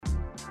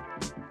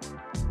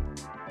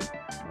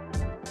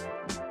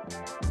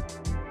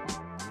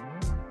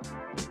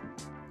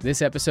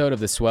This episode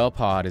of the Swell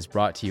Pod is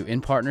brought to you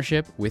in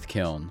partnership with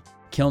Kiln.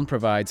 Kiln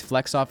provides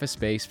flex office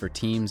space for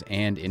teams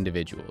and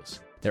individuals.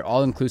 Their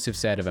all-inclusive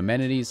set of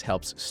amenities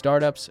helps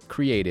startups,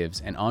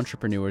 creatives, and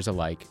entrepreneurs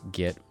alike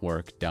get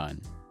work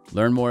done.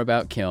 Learn more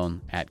about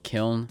Kiln at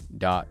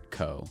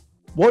kiln.co.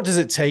 What does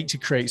it take to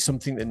create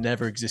something that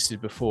never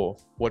existed before?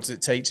 What does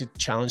it take to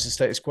challenge the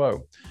status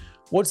quo?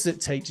 What does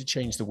it take to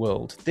change the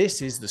world?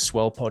 This is the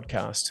Swell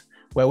Podcast,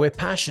 where we're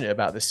passionate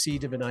about the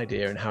seed of an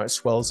idea and how it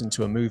swells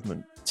into a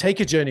movement.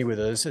 Take a journey with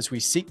us as we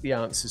seek the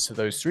answers to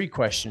those three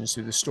questions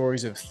through the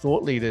stories of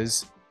thought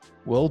leaders,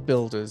 world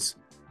builders,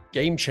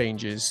 game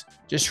changers,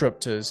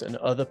 disruptors, and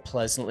other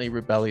pleasantly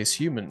rebellious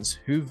humans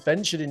who've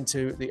ventured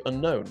into the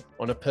unknown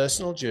on a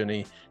personal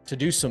journey to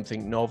do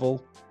something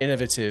novel,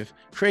 innovative,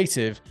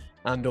 creative,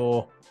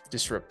 and/or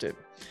disruptive.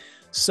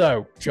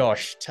 So,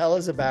 Josh, tell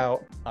us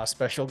about our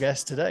special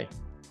guest today.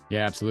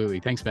 Yeah, absolutely.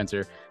 Thanks,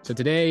 Spencer. So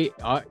today,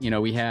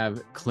 we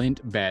have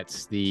Clint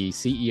Betts, the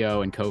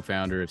CEO and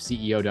co-founder of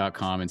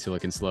CEO.com and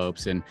Silicon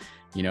Slopes. And,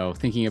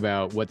 thinking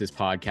about what this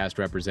podcast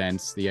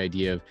represents, the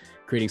idea of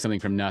creating something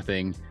from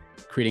nothing,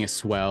 creating a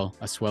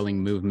swelling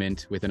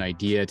movement with an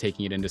idea,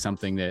 taking it into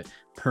something that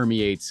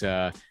permeates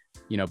a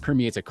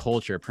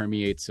culture,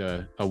 permeates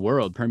a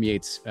world,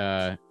 permeates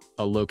a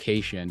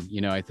location.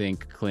 I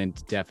think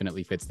Clint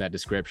definitely fits that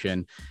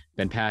description.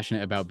 Been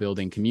passionate about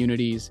building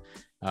communities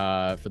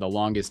for the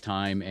longest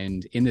time.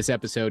 And in this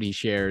episode, he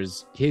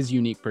shares his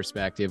unique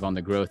perspective on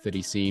the growth that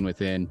he's seen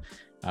within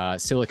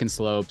Silicon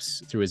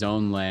Slopes through his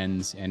own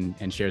lens,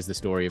 and shares the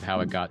story of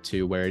how it got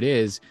to where it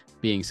is,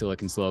 being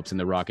Silicon Slopes and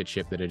the rocket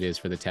ship that it is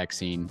for the tech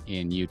scene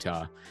in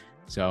Utah.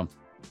 So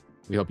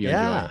we hope you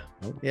enjoy.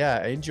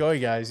 Yeah, enjoy,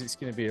 guys. It's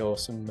going to be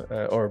awesome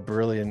or a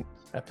brilliant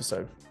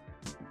episode.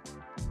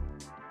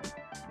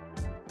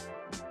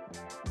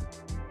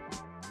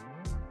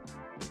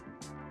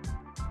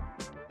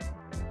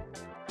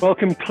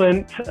 Welcome,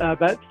 Clint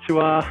Betts, to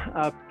our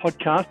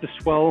podcast, the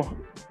Swell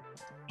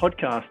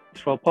Podcast,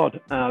 Swell Pod,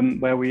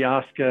 where we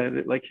ask,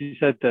 like you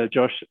said,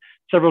 Josh,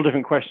 several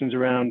different questions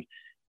around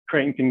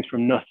creating things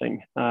from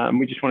nothing.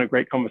 We just want a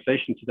great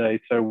conversation today.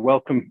 So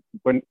welcome,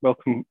 Clint.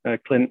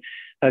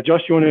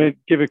 Josh, you want to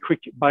give a quick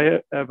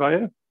bio?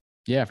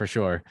 Yeah, for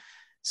sure.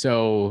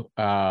 So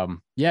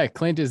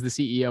Clint is the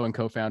CEO and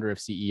co-founder of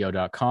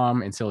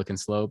CEO.com and Silicon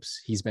Slopes.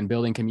 He's been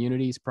building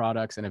communities,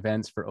 products, and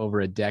events for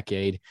over a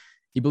decade.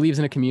 He believes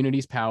in a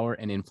community's power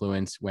and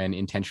influence when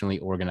intentionally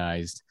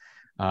organized.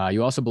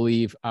 You also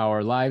believe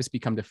our lives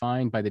become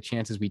defined by the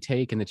chances we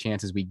take and the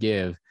chances we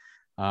give.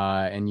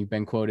 And you've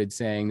been quoted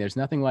saying, "There's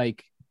nothing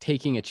like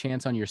taking a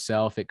chance on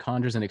yourself. It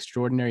conjures an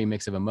extraordinary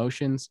mix of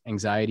emotions,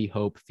 anxiety,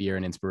 hope, fear,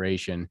 and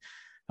inspiration."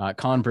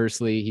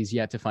 Conversely, he's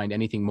yet to find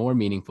anything more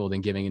meaningful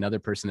than giving another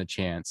person a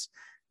chance.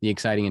 The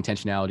exciting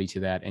intentionality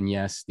to that. And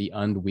yes, the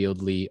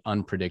unwieldy,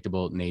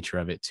 unpredictable nature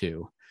of it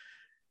too.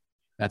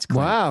 That's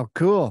Clint. Wow,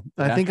 cool.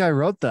 Yeah. I think I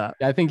wrote that.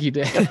 I think you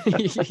did.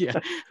 Yeah,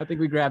 I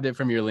think we grabbed it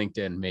from your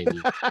LinkedIn, maybe,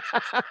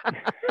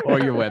 or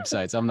your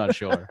websites. I'm not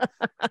sure.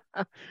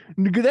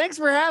 Thanks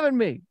for having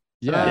me.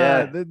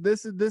 Yeah,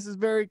 this is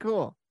very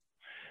cool.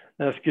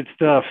 That's good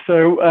stuff.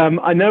 So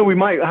I know we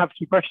might have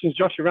some questions,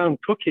 Josh, around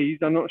cookies.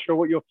 I'm not sure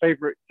what your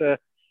favorite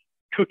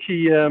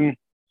cookie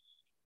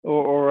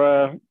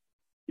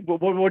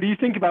What do you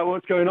think about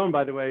what's going on,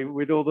 by the way,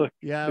 with all the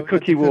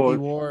cookie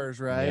wars?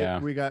 Right? Yeah.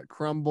 We got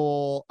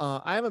Crumble.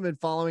 I haven't been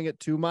following it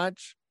too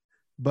much,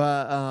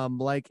 but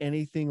like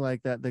anything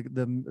like that,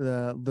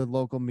 the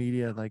local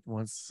media, like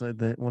once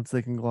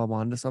they can glom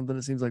onto something,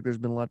 it seems like there's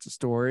been lots of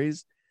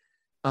stories.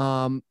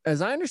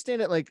 As I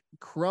understand it, like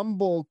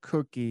Crumble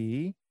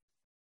Cookie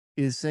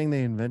is saying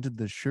they invented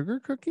the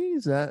sugar cookie.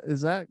 Is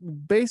that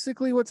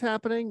basically what's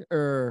happening,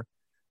 or?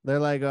 They're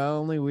like,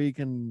 only we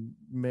can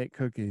make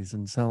cookies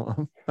and sell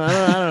them.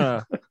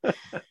 I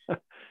don't know.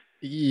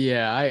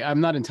 Yeah,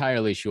 I'm not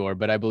entirely sure,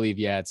 but I believe,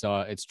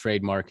 it's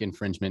trademark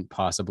infringement,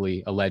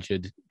 possibly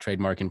alleged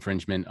trademark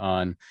infringement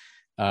on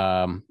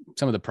some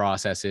of the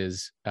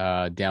processes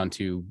down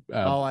to.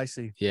 I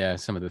see. Yeah,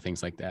 some of the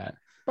things like that.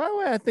 By the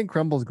way, I think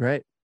Crumble's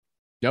great.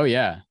 Oh,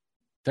 yeah.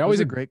 They're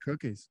always great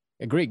cookies.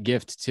 A great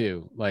gift,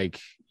 too. Like,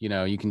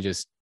 you can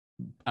just.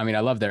 I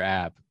love their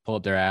app. Pull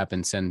up their app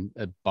and send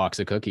a box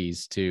of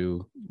cookies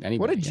to anybody.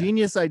 What a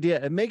genius idea.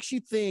 It makes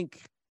you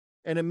think,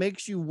 and it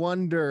makes you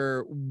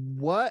wonder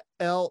what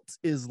else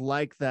is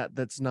like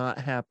that's not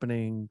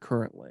happening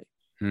currently.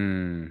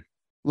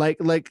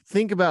 Like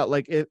think about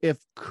like if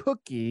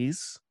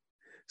cookies.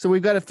 So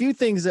we've got a few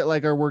things that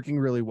like are working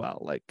really well,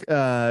 like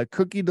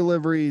cookie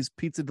deliveries,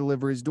 pizza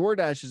deliveries.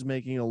 DoorDash is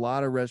making a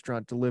lot of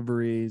restaurant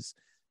deliveries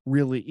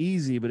really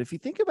easy. But if you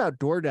think about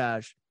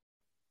DoorDash,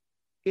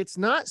 it's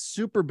not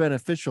super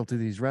beneficial to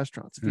these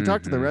restaurants. If you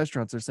talk to the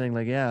restaurants, they're saying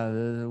like,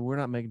 we're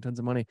not making tons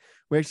of money.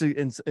 We actually,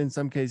 in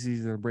some cases,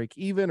 either break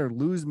even or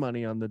lose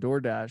money on the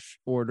DoorDash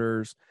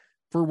orders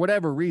for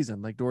whatever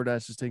reason. Like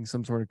DoorDash is taking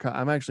some sort of cut.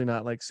 I'm actually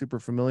not like super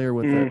familiar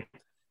with it,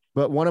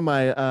 but one of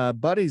my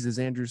buddies is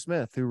Andrew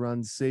Smith, who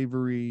runs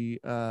Savory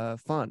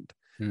Fund.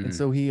 And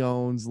so he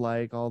owns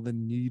like all the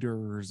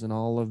Kneaders and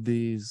all of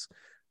these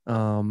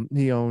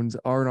He owns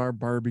R&R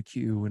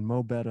Barbecue and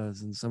Mo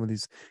Betta's and some of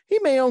these. He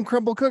may own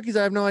Crumble Cookies.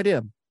 I have no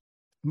idea,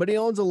 but he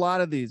owns a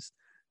lot of these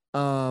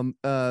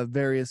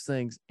various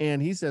things.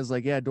 And he says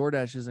like, yeah,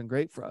 DoorDash isn't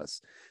great for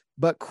us,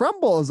 but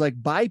Crumble is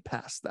like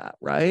bypass that,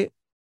 right?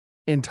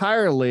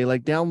 Entirely,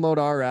 like download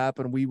our app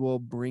and we will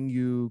bring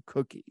you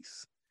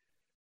cookies.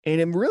 And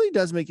it really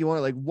does make you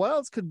wonder, like, what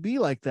else could be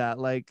like that?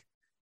 Like,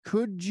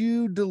 could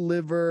you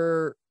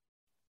deliver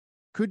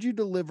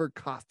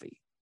coffee,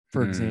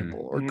 for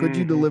example, or could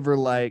you deliver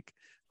like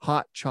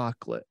hot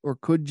chocolate, or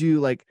could you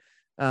like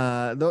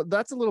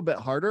that's a little bit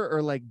harder,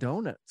 or like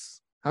donuts?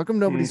 How come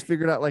nobody's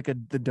figured out like the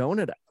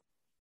donut app?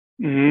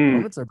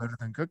 Donuts are better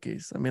than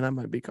cookies. I mean, that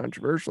might be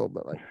controversial,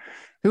 but like,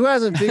 who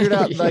hasn't figured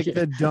out like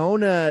the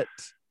donut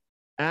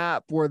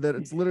app where that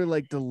it's literally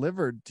like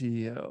delivered to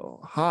you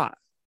hot?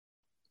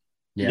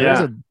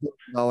 Yeah, that's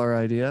 $1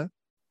 idea.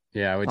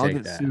 Yeah, I'll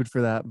get sued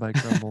for that by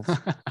Crumbles.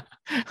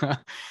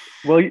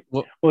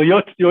 well,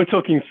 you're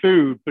talking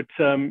food, but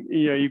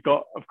you've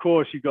got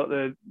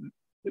the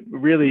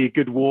really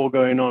good war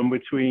going on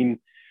between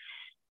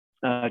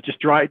just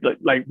dry,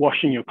 like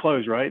washing your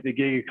clothes, right? The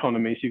gig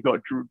economy. So you've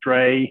got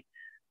Dre,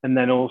 and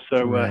then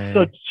also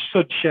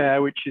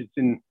Sudshare, which is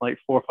in like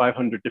 400 or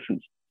 500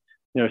 different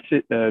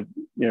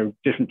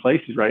different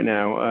places right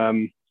now.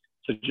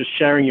 So just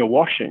sharing your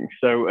washing.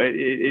 So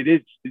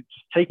it's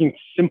taking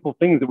simple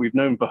things that we've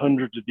known for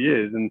hundreds of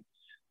years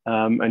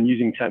and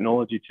using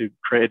technology to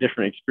create a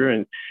different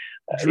experience.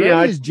 Dre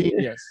is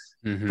genius.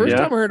 First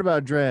time I heard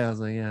about Dre, I was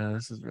like, yeah,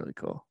 this is really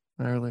cool.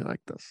 I really like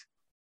this.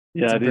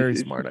 Yeah, it's a very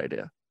smart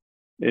idea.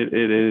 It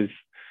is.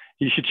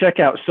 You should check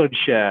out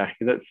Sudshare.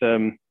 That's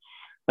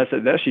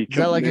actually. Is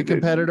that like a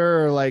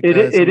competitor or like it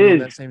is in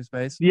that same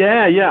space?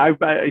 Yeah.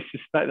 I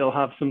suspect they'll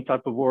have some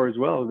type of war as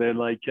well. They're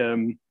like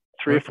 3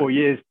 or 4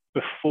 years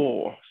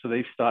before, so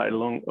they started a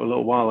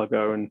little while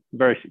ago and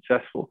very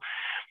successful.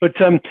 But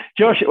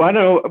Josh, I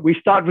know we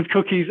started with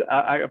cookies.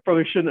 I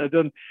probably shouldn't have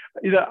done.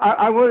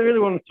 I really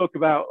want to talk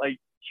about like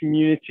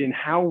community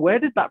and where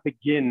did that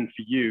begin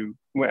for you,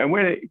 and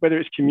whether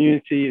it's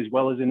community as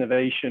well as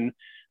innovation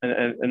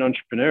and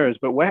entrepreneurs,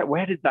 but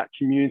where did that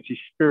community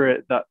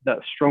spirit, that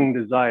strong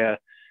desire,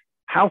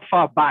 how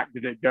far back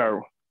did it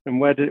go, and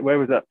where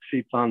was that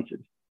seed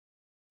planted?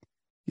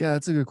 Yeah,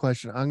 that's a good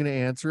question. I'm going to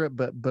answer it,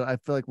 but I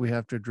feel like we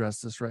have to address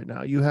this right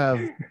now. You have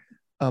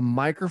a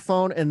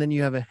microphone, and then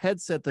you have a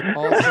headset that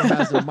also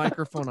has a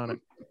microphone on it,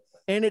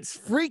 and it's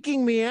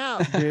freaking me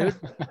out, dude.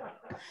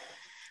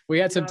 We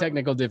had some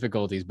technical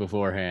difficulties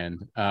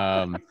beforehand,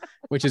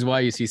 which is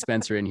why you see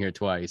Spencer in here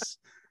twice.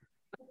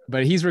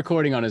 But he's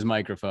recording on his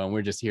microphone.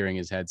 We're just hearing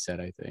his headset,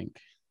 I think.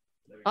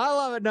 I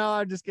love it. No,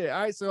 I'm just kidding.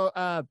 All right, so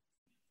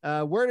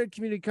where did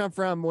community come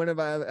from? When have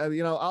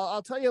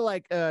I'll tell you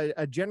like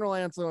a general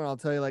answer, and I'll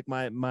tell you like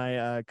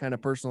my kind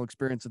of personal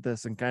experience with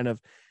this and kind of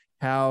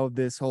how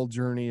this whole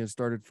journey has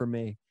started for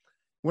me.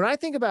 When I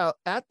think about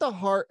at the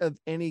heart of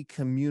any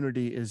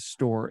community is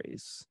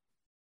stories.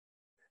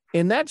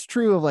 And that's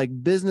true of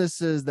like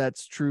businesses,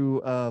 that's true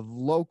of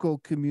local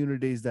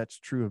communities, that's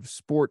true of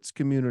sports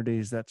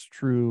communities, that's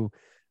true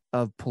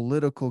of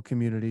political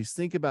communities.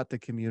 Think about the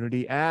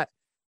community. At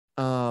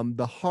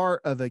the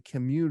heart of a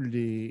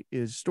community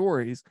is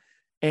stories.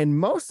 And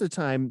most of the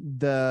time,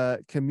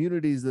 the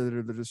communities that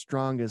are the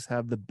strongest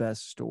have the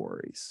best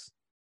stories,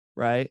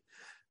 right?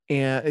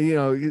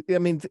 And, I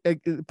mean,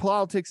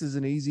 politics is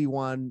an easy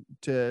one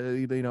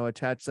to,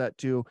 attach that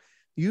to.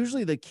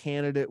 Usually the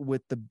candidate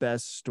with the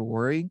best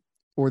story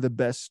or the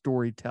best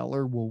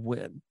storyteller will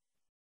win,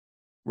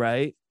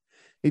 right?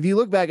 If you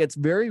look back, it's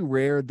very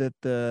rare that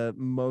the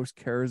most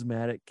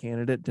charismatic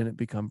candidate didn't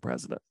become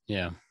president.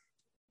 Yeah.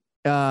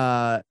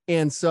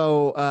 And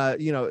so,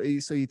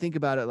 so you think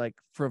about it like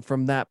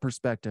from that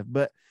perspective,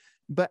 but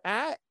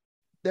at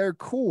their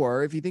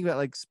core, if you think about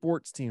like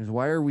sports teams,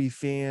 why are we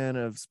fan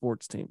of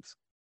sports teams?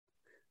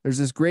 There's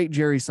this great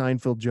Jerry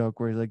Seinfeld joke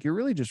where he's like, you're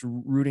really just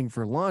rooting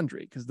for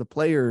laundry because the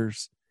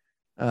players,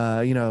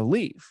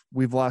 leave.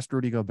 We've lost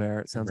Rudy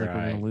Gobert. It sounds like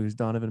we're going to lose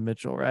Donovan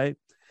Mitchell. Right.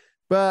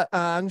 But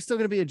I'm still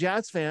going to be a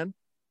Jazz fan.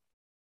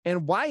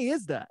 And why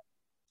is that?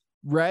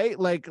 Right.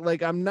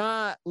 Like I'm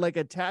not like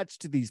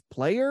attached to these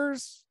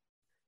players.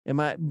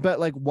 But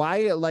like,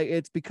 why? Like,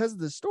 it's because of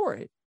the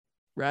story,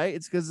 right?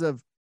 It's because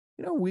of,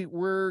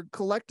 we're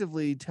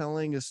collectively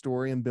telling a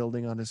story and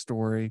building on a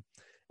story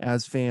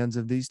as fans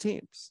of these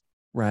teams.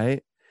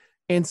 Right.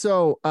 And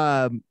so,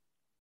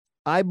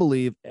 I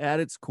believe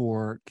at its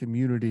core,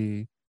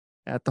 community,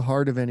 at the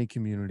heart of any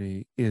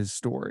community is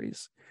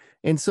stories.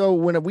 And so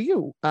when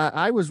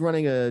I was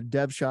running a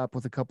dev shop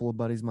with a couple of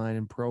buddies of mine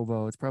in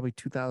Provo, it's probably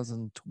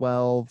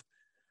 2012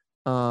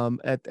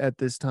 at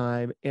this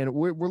time. And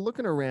we're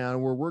looking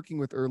around, we're working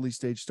with early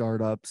stage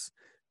startups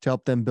to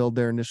help them build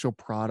their initial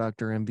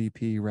product or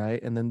MVP,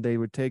 right? And then they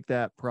would take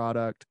that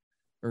product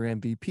or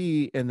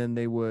MVP, and then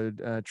they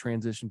would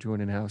transition to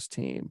an in-house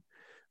team.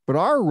 But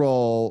our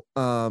role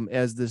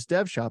as this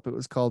dev shop, it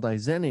was called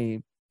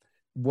Izeni,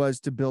 was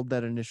to build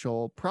that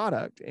initial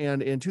product.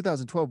 And in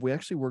 2012, we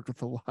actually worked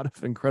with a lot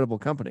of incredible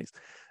companies.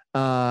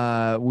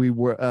 We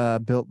were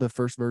built the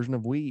first version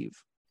of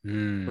Weave,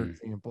 for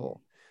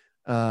example.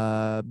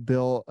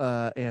 Built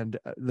and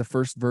the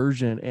first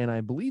version, and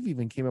I believe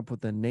even came up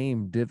with the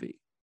name Divi.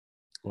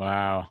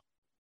 Wow.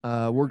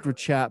 Worked with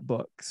chat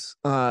books.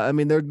 I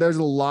mean, there's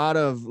a lot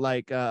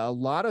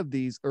of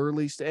these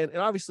early and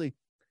obviously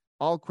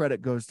all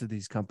credit goes to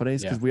these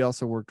companies, because we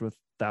also worked with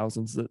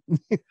thousands that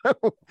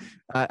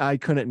I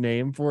couldn't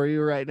name for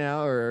you right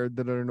now, or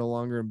that are no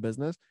longer in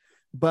business.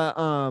 But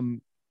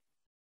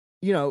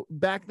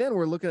back then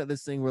we're looking at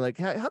this thing, we're like,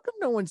 how come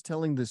no one's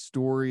telling the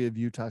story of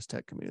Utah's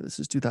tech community? This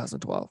is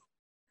 2012.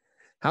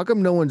 How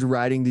come no one's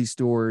writing these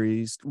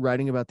stories,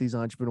 writing about these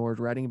entrepreneurs,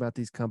 writing about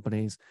these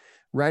companies,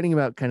 writing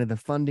about kind of the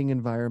funding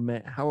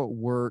environment, how it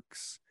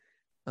works?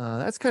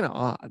 That's kind of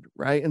odd,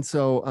 right? And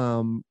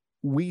so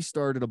we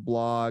started a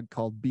blog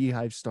called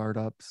Beehive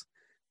Startups.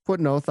 Put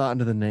no thought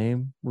into the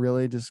name,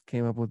 really, just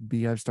came up with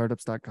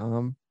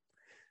beehivestartups.com.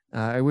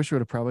 I wish I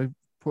would have probably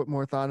put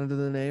more thought into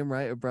the name,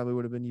 right? It probably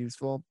would have been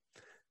useful.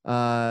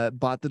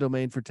 Bought the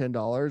domain for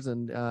 $10,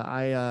 and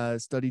I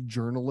studied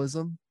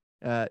journalism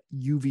at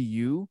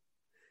UVU.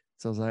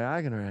 So I was like,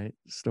 I can write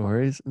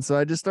stories. And so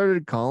I just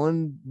started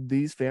calling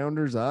these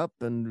founders up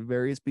and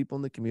various people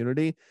in the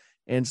community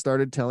and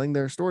started telling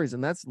their stories.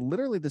 And that's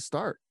literally the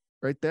start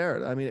right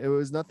there. I mean, it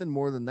was nothing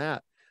more than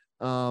that.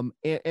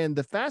 And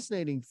the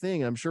fascinating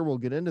thing, I'm sure we'll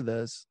get into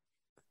this,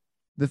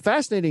 the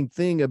fascinating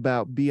thing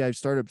about Beehive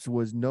Startups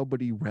was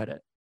nobody read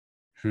it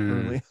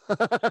early.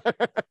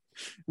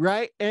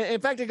 Right. And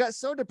in fact, it got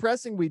so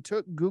depressing, we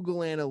took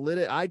Google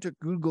Analytics. I took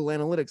Google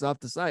Analytics off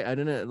the site. I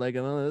didn't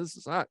oh,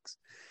 this sucks.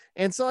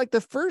 And so like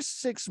the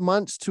first 6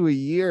 months to a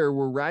year,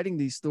 we're writing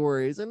these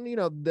stories, and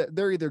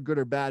they're either good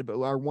or bad,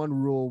 but our one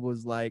rule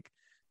was like,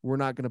 we're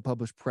not going to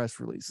publish press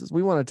releases.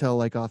 We want to tell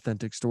like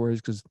authentic stories,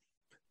 because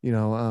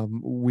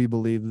we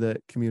believe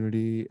that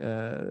community,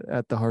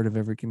 at the heart of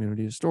every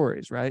community is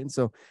stories, right? And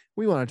so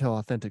we want to tell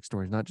authentic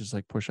stories, not just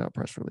like push out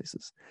press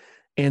releases.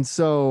 And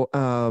so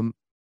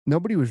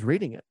nobody was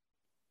reading it,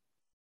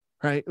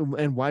 right?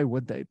 And why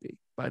would they be,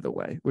 by the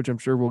way, which I'm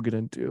sure we'll get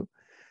into.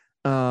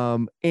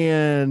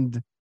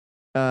 And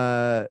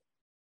I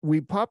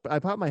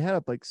popped my head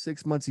up like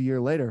 6 months, a year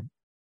later,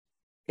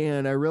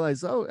 and I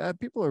realized,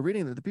 people are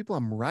reading it. The people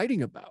I'm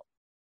writing about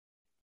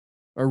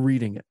are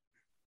reading it.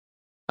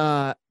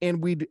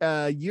 And we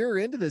a year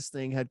into this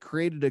thing had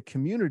created a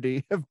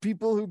community of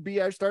people who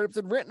Beehive Startups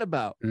had written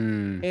about.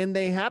 And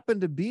they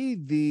happened to be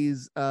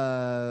these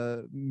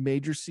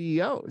major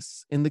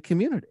CEOs in the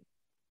community.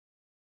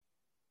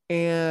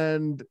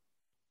 And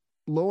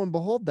lo and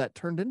behold, that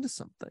turned into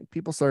something.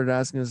 People started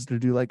asking us to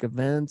do like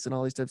events and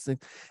all these types of things.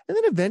 And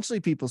then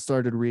eventually people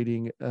started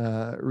reading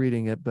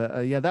it.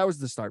 But yeah, that was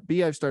the start.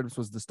 Beehive Startups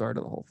was the start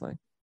of the whole thing.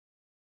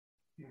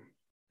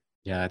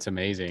 Yeah, that's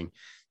amazing.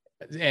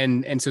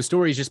 And so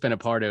story's just been a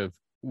part of,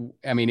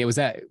 I mean, was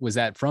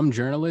that from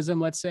journalism,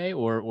 let's say,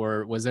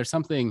 or was there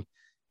something,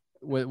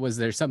 was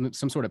there some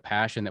sort of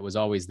passion that was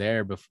always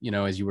there,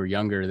 as you were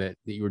younger, that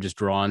you were just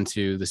drawn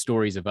to the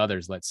stories of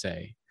others, let's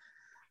say?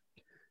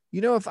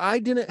 If I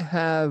didn't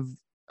have,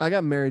 I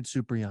got married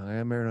super young. I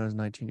got married when I was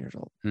 19 years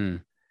old.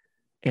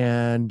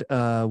 And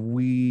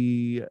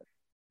we,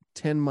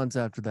 10 months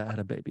after that, had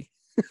a baby.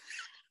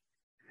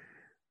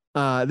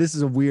 This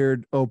is a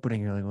weird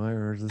opening. You're like,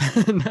 where is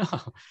this? No,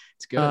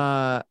 it's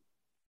good.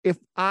 If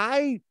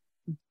I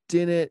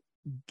didn't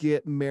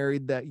get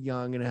married that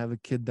young and have a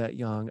kid that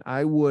young,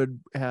 I would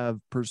have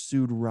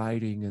pursued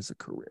writing as a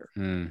career.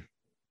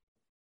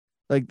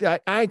 Like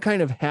I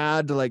kind of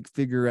had to like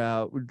figure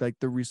out like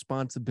the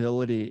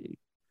responsibility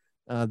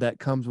that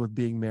comes with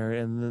being married,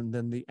 and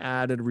then the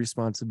added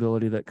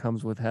responsibility that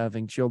comes with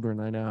having children.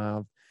 I now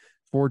have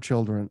 4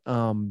 children.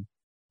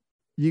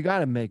 You got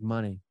to make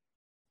money,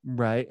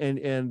 right?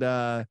 And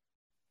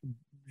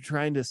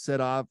trying to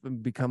set off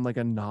and become like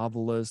a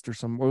novelist or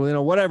some,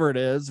 or whatever it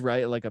is,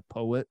 right? Like a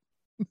poet.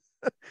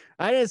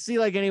 I didn't see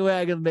like any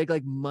way I could make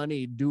like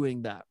money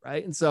doing that,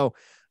 right? And so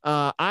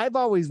I've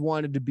always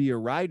wanted to be a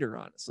writer.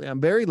 Honestly,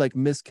 I'm very like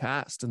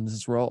miscast in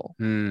this role.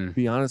 To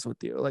be honest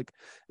with you, like,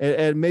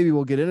 and maybe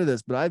we'll get into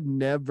this, but I'd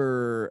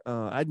never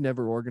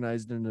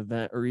organized an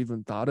event or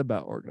even thought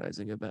about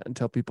organizing an event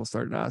until people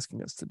started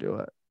asking us to do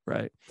it,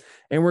 right?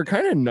 And we're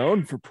kind of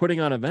known for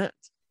putting on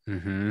events.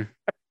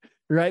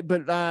 Right.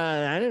 But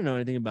I didn't know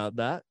anything about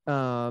that,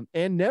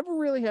 and never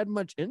really had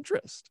much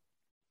interest,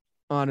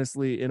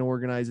 honestly, in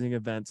organizing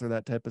events or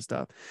that type of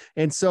stuff.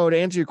 And so to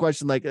answer your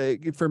question, like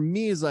for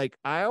me is like,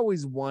 I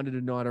always wanted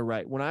to know how to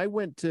write. When I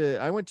went to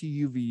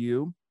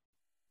UVU,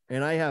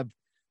 and I have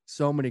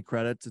so many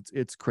credits.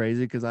 It's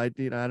crazy. Cause I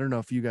don't know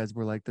if you guys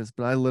were like this,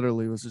 but I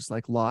literally was just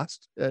like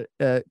lost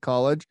at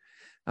college.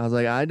 I was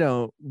like, I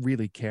don't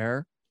really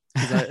care.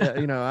 Cause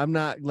I'm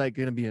not like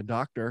going to be a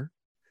doctor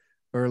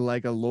or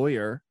like a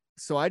lawyer.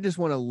 So I just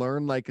want to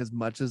learn like as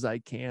much as I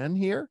can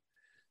here.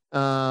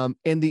 And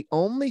the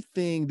only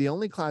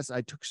class,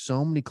 I took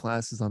so many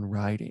classes on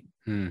writing,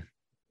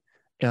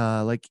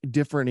 like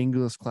different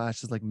English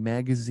classes, like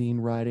magazine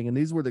writing. And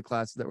these were the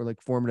classes that were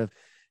like formative.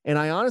 And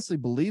I honestly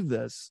believe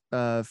this,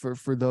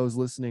 for those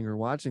listening or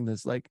watching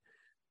this, like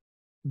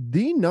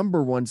the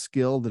number one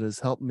skill that has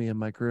helped me in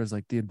my career is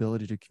like the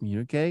ability to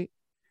communicate.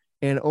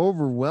 And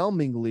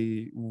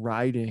overwhelmingly,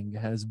 writing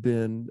has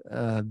been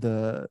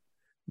the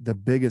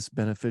biggest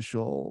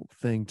beneficial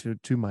thing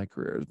to my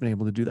career, has been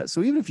able to do that.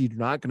 So even if you're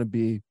not going to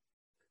be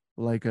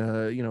like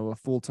a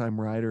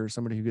full-time writer or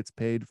somebody who gets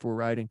paid for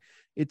writing,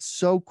 it's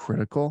so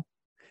critical.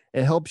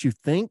 It helps you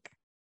think,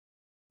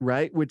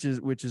 right? Which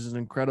is an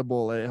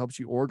incredible, it helps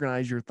you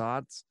organize your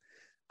thoughts.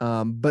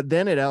 But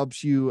then it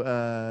helps you,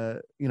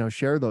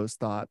 share those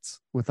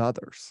thoughts with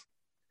others.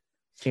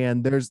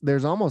 And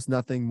there's almost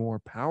nothing more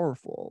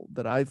powerful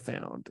that I've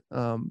found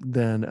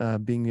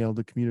than being able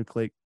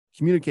to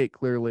communicate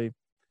clearly,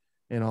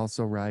 and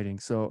also writing.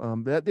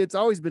 So that it's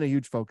always been a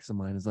huge focus of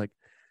mine. Is like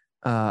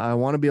I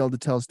want to be able to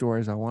tell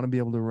stories. I want to be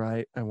able to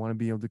write. I want to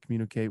be able to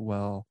communicate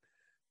well.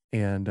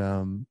 And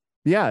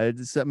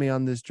it set me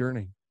on this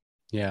journey.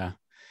 Yeah.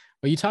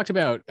 Well, you talked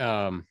about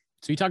the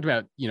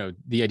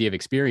idea of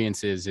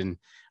experiences, and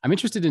I'm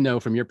interested to know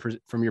from your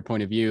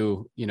point of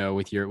view,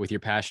 with your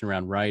passion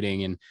around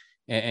writing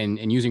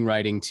and using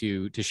writing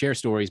to share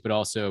stories, but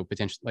also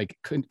potentially like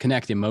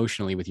connect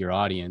emotionally with your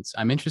audience.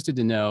 I'm interested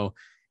to know,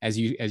 as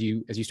you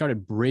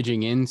started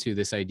bridging into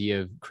this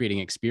idea of creating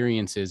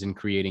experiences and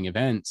creating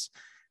events,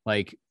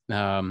 like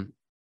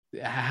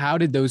how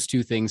did those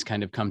two things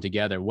kind of come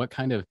together? What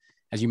kind of,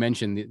 as you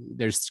mentioned,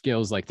 there's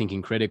skills like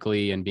thinking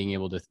critically and being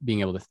able to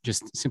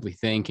just simply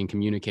think and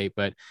communicate,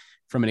 but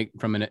from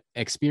an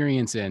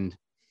experience and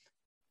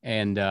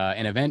an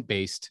event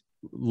based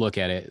look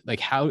at it, like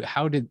how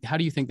do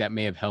you think that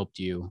may have helped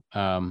you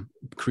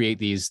create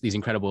these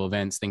incredible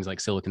events, things like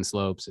Silicon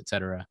Slopes, et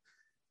cetera?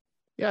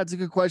 Yeah, it's a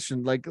good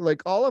question. Like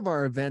all of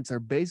our events are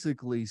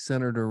basically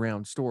centered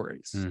around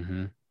stories.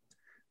 Mm-hmm.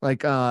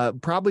 Like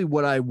probably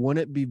what I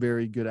wouldn't be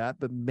very good at,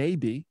 but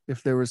maybe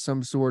if there was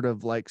some sort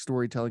of like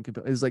storytelling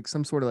is like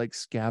some sort of like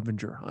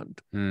scavenger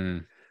hunt.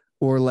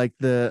 Or like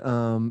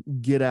the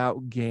get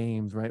out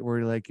games, right? Where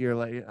you're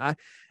like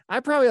I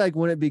probably like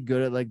wouldn't be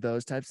good at like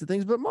those types of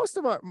things, but most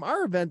of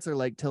our events are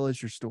like tell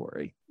us your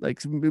story.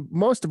 Like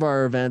most of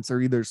our events are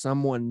either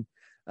someone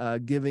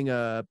giving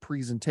a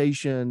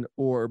presentation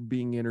or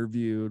being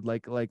interviewed.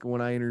 Like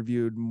when I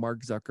interviewed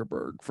Mark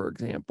Zuckerberg, for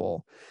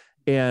example,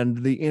 and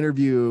the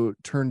interview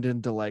turned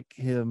into like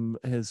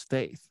his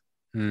faith.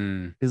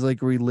 Is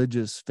like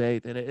religious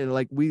faith, and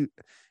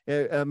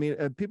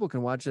people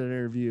can watch that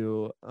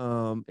interview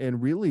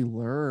and really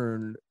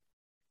learn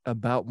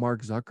about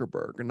Mark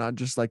Zuckerberg and not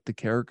just like the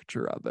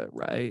caricature of it,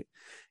 right?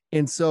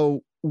 And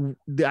so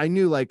I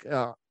knew like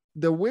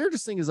the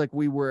weirdest thing is like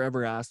we were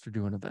ever asked to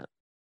do an event.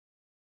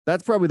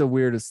 That's probably the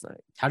weirdest thing.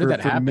 How did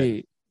that happen?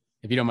 Me,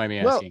 if you don't mind me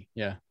asking?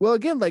 Yeah. Well,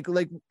 again, like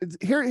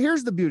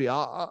here's the beauty.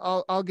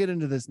 I'll get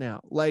into this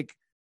now. Like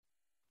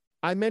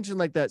I mentioned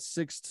like that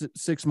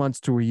 6 months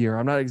to a year.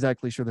 I'm not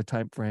exactly sure the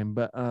time frame,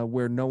 but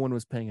where no one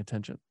was paying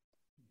attention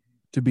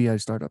to BI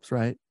startups,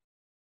 right?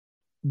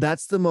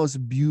 That's the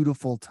most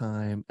beautiful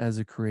time as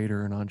a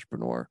creator and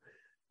entrepreneur,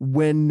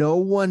 when no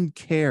one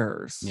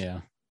cares.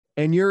 Yeah.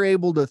 And you're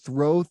able to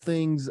throw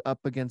things up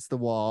against the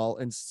wall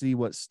and see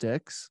what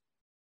sticks.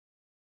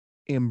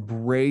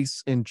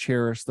 Embrace and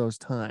cherish those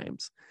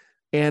times.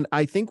 And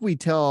I think we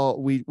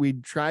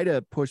try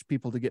to push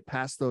people to get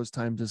past those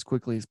times as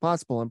quickly as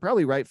possible, and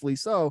probably rightfully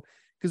so,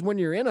 because when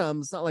you're in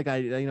them, it's not like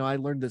I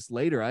learned this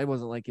later. I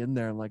wasn't like in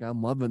there. I'm like,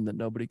 I'm loving that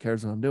nobody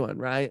cares what I'm doing,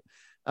 right?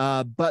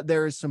 But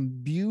there is some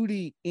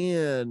beauty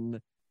in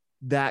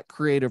that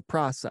creative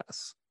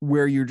process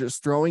where you're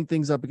just throwing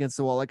things up against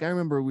the wall. Like I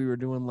remember we were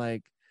doing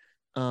like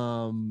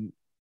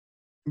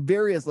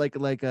various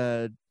like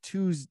a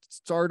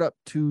startup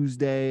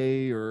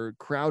Tuesday or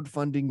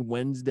crowdfunding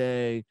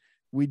Wednesday.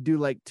 We'd do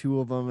like 2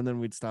 of them and then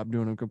we'd stop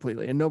doing them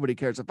completely, and nobody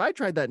cares. If I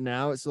tried that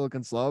now at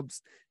Silicon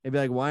Slopes, it'd be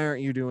like, why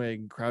aren't you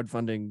doing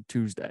crowdfunding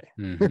Tuesday?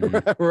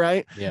 Mm-hmm.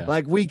 Right? Yeah.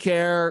 Like, we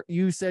care.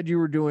 You said you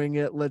were doing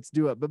it. Let's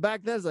do it. But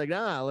back then it's like,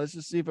 let's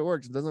just see if it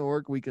works. If it doesn't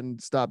work, we can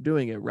stop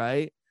doing it.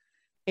 Right.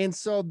 And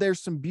so there's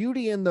some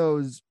beauty in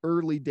those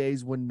early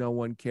days when no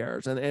one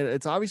cares. And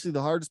it's obviously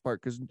the hardest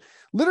part because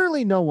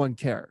literally no one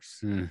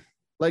cares.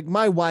 Like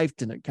my wife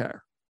didn't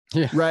care.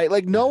 Yeah. Right.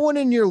 Like no one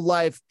in your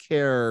life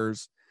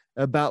cares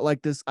about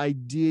like this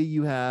idea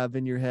you have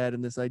in your head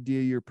and this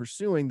idea you're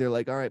pursuing. They're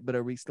like, all right, but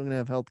are we still going to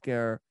have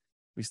healthcare? Are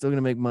we still going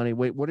to make money?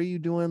 Wait, what are you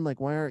doing? Like,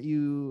 why aren't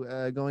you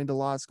going to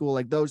law school?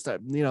 Like those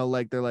type,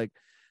 like they're like,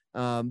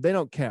 they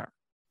don't care.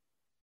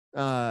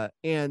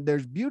 And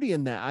there's beauty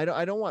in that.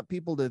 I don't want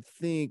people to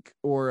think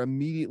or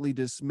immediately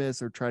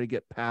dismiss or try to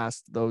get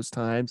past those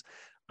times.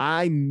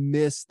 I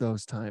miss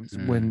those times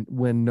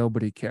when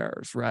nobody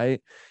cares,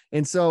 right?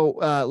 And so,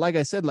 like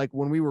I said, like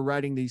when we were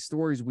writing these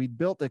stories, we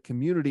built a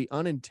community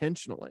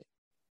unintentionally.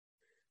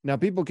 Now,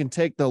 people can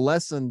take the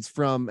lessons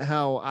from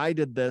how I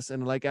did this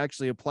and like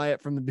actually apply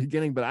it from the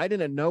beginning, but I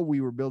didn't know we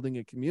were building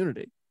a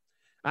community.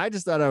 I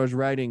just thought I was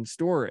writing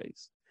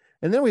stories.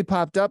 And then we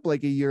popped up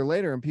like a year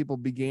later and people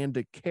began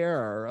to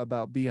care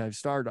about Beehive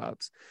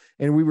startups.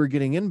 And we were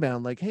getting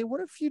inbound like, hey,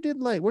 what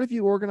if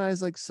you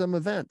organize like some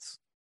events?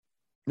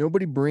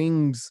 Nobody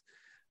brings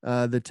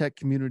the tech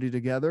community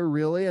together,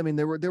 really. I mean,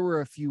 there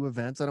were a few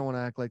events. I don't want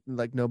to act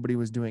like nobody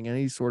was doing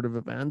any sort of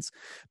events,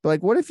 but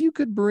like, what if you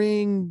could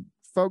bring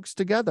folks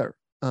together?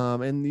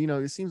 And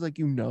it seems like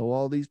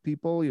all these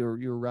people.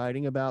 You're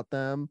writing about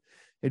them.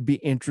 It'd be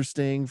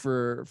interesting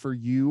for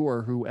you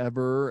or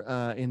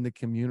whoever in the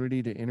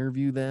community to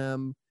interview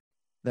them.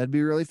 That'd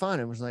be really fun.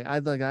 It was like I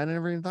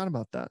never even thought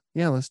about that.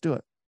 Yeah, let's do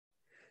it,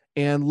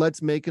 and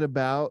let's make it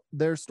about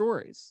their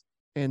stories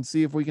and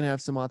see if we can have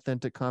some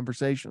authentic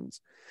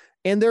conversations.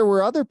 And there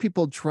were other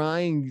people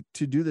trying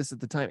to do this at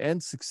the time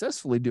and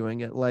successfully doing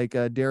it, like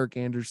Derek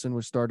Anderson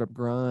with Startup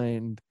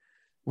Grind,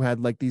 who had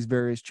like these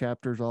various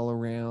chapters all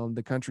around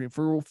the country.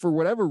 For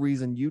whatever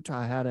reason,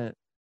 Utah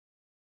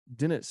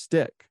didn't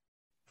stick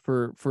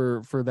for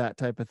that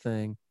type of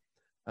thing.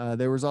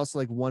 There was also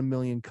like 1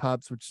 Million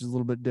Cups, which is a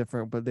little bit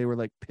different, but they were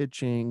like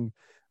pitching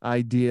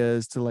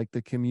ideas to like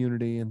the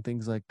community and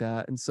things like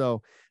that. And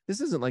so this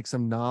isn't like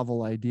some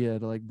novel idea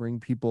to like bring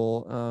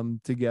people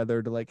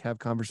together to like have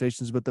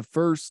conversations. But the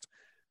first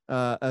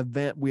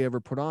event we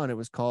ever put on, it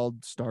was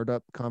called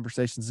Startup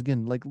Conversations.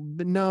 Again, like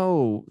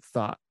no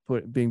thought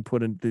being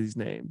put into these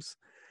names.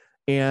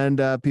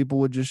 And people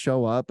would just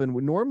show up, and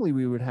normally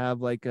we would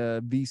have like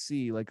a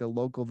VC, like a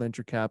local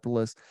venture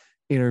capitalist,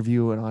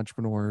 interview an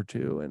entrepreneur or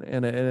two,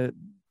 and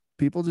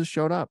people just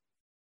showed up.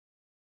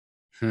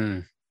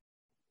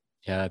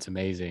 Yeah, that's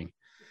amazing.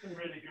 It's a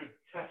really good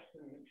test,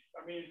 and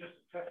I mean, it's just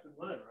a test and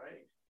learn,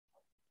 right?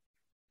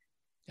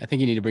 I think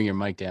you need to bring your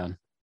mic down. Is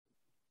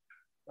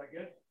that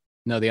good?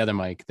 No, the other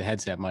mic, the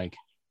headset mic.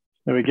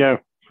 There we go.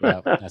 Yeah,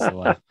 that's the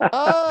one.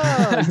 Oh,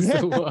 That's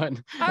the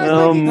one.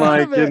 Oh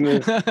my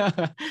goodness.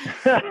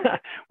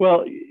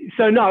 Well,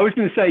 so no, I was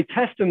going to say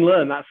test and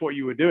learn. That's what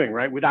you were doing,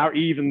 right? Without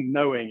even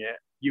knowing it,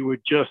 you were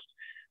just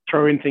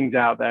throwing things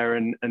out there,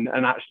 and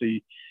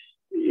actually,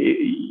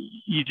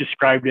 you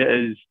described it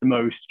as the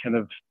most kind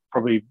of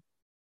probably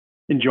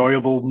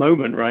enjoyable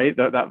moment, right?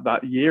 That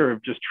year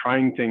of just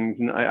trying things,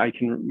 and I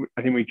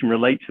think we can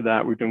relate to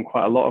that. We've done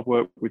quite a lot of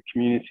work with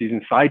communities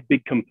inside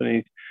big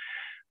companies.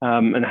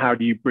 And how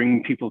do you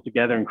bring people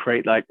together and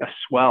create like a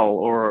swell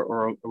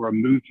or a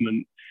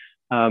movement?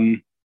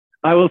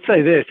 I will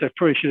say this, I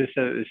probably should have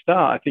said at the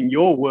start, I think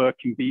your work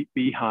in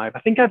Beehive, I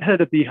think I'd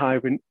heard of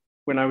Beehive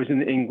when I was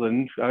in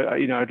England.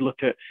 I'd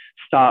look at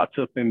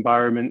startup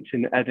environments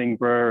in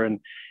Edinburgh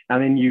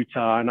and in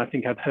Utah, and I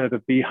think I'd heard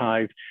of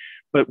Beehive.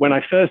 But when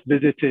I first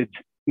visited,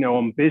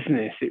 on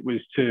business, it was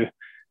to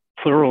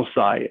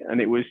Pluralsight, and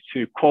it was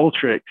to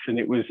Qualtrics,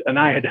 and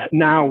I had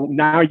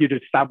now you'd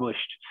established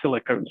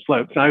Silicon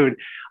Slopes.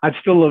 I'd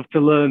still love to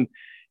learn,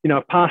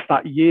 past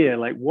that year,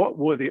 like what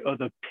were the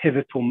other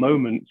pivotal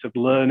moments of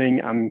learning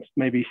and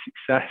maybe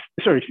success,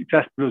 but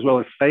as well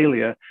as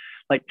failure,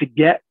 like to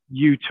get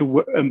you to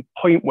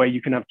a point where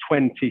you can have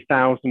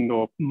 20,000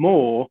 or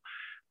more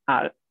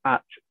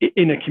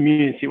in a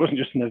community. It wasn't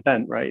just an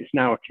event, right? It's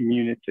now a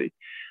community.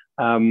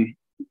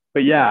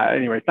 But yeah,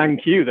 anyway,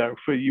 thank you though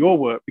for your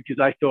work, because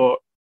I thought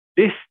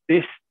this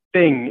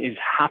thing is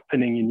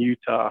happening in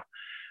Utah,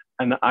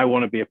 and I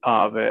want to be a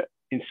part of it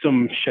in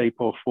some shape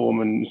or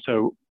form. And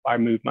so I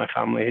moved my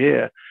family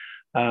here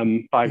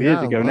 5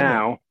 years ago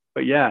now.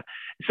 But yeah,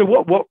 so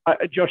what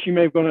Josh, you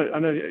may have gone. I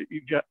know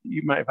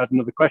you might have had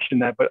another question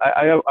there, but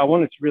I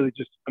wanted to really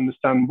just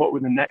understand what were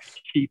the next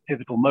key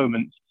pivotal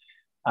moments.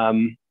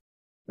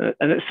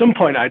 And at some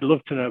point, I'd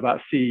love to know about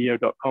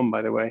CEO.com,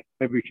 by the way.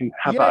 Maybe we can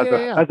have that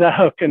as a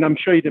hook. And I'm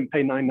sure you didn't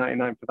pay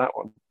 $9.99 for that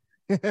one.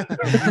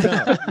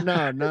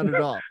 No, not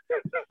at all.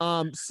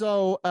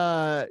 So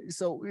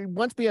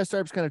once BS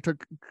Startups kind of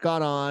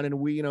got on, and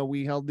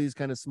we held these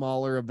kind of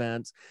smaller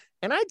events,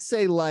 and I'd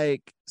say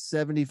like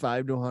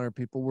 75 to 100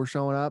 people were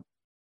showing up,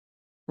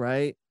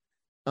 right?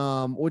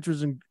 Which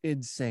was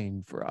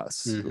insane for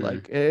us.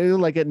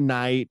 Mm-hmm. Like at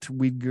night,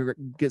 we'd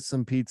get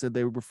some pizza.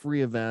 They were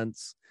free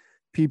events.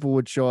 People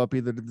would show up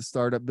either to the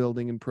startup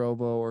building in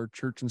Provo or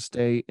Church and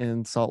State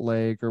in Salt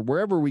Lake or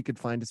wherever we could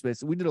find a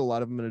space. We did a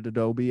lot of them at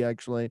Adobe,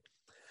 actually,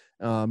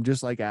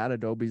 just like at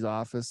Adobe's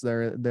office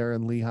there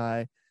in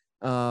Lehigh.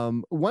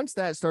 Once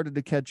that started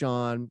to catch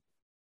on,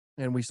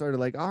 and we started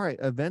like, all right,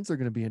 events are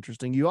going to be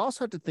interesting. You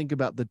also have to think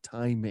about the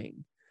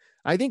timing.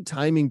 I think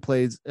timing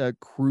plays a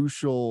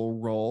crucial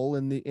role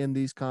in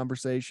these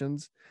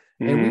conversations.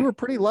 Mm-hmm. And we were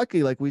pretty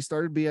lucky. Like we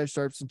started BI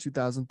Sharps in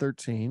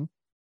 2013.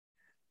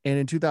 And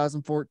in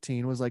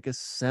 2014 was like a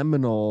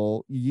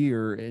seminal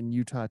year in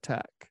Utah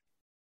Tech.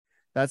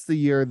 That's the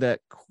year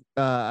that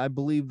I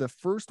believe the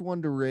first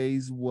one to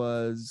raise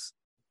was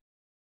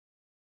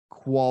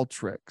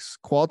Qualtrics.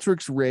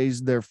 Qualtrics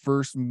raised their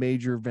first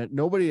major event.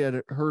 Nobody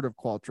had heard of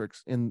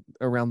Qualtrics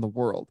around the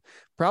world.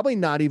 Probably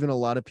not even a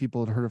lot of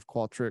people had heard of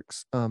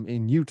Qualtrics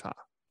in Utah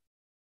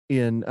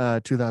in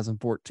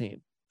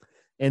 2014.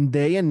 And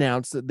they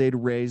announced that they'd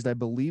raised, I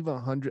believe,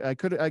 100. I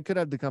could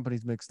have the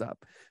companies mixed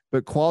up,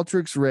 but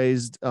Qualtrics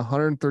raised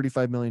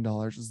 $135 million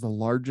as the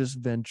largest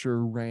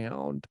venture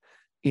round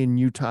in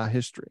Utah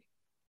history.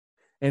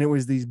 And it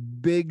was these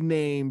big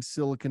name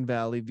Silicon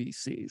Valley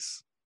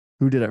VCs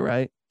who did it,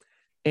 right?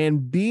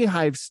 And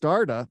Beehive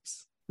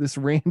Startups, this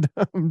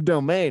random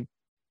domain,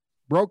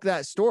 broke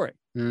that story.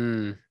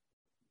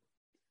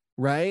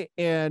 Right.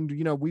 And,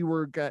 we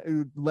were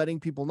letting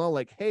people know,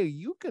 like, hey,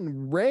 you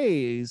can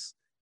raise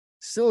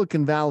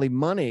Silicon Valley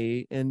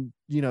money and,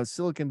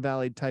 Silicon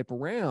Valley type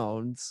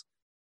rounds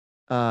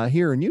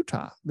here in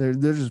Utah. There's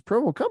this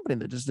promo company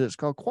that just did, it's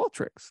called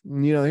Qualtrics.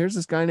 And, here's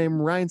this guy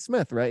named Ryan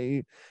Smith,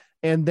 right?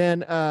 And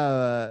then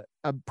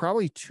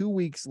probably 2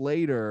 weeks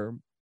later,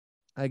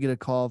 I get a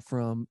call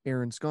from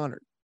Aaron Sconard,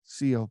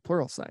 CEO of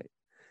Pluralsight.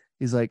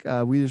 He's like,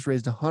 we just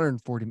raised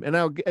 140. And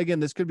now, again,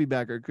 this could be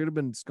back, or it could have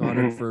been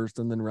Sconard first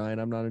and then Ryan.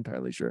 I'm not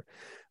entirely sure.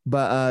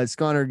 But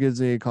Sconard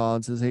gives me a call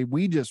and says, hey,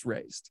 we just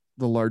raised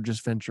the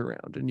largest venture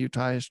round in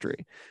Utah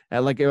history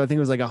at I think it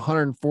was like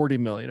 140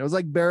 million. It was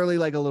like barely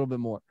like a little bit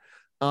more.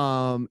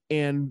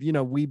 And,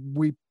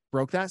 we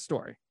broke that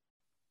story.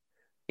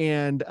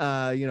 And,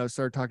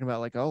 started talking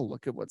about like, oh,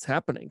 look at what's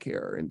happening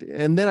here.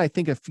 And then I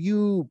think it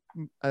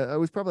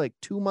was probably like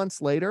 2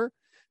 months later,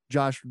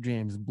 Josh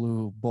James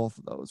blew both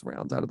of those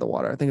rounds out of the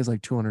water. I think it's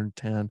like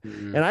 210.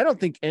 And I don't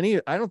think any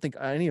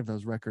of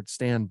those records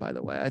stand, by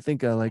the way. I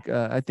think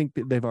I think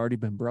they've already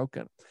been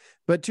broken.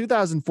 But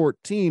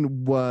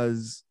 2014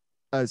 was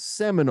a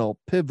seminal,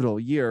 pivotal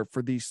year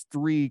for these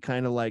three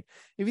kind of like,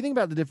 if you think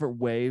about the different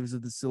waves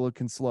of the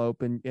Silicon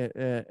Slopes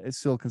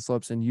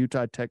and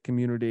Utah tech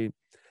community,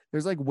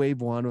 there's like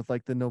wave one with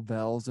like the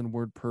Novels and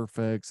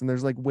WordPerfects, and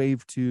there's like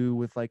wave two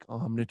with like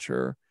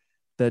Omniture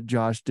that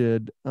Josh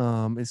did,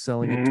 is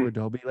selling it to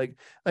Adobe. Like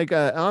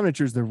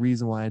Omniture is the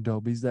reason why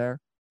Adobe's there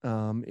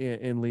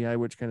in Lehigh,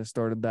 which kind of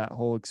started that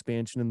whole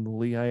expansion in the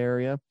Lehigh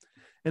area.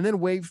 And then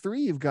wave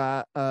three, you've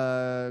got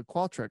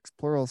Qualtrics,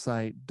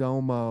 Pluralsight,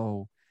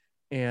 Domo,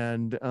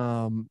 and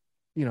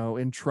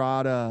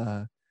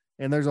Entrada.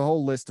 And there's a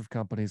whole list of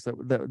companies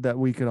that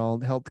we could all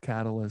Health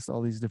Catalyst,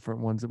 all these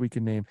different ones that we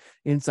can name.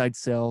 Inside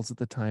Sales at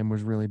the time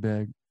was really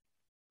big,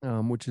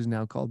 which is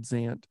now called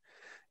Zant.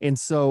 And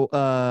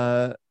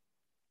so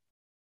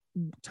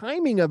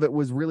timing of it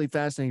was really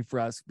fascinating for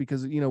us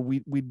because,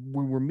 we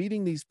were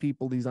meeting these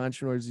people, these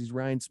entrepreneurs, these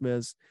Ryan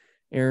Smiths,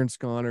 Aaron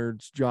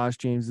Sconards, Josh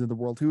James of the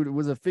world, who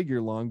was a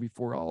figure long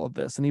before all of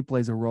this. And he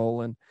plays a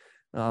role in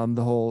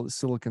the whole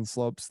Silicon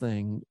Slopes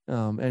thing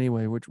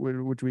anyway, which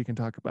we can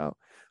talk about.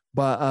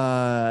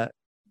 But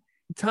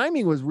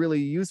timing was really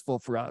useful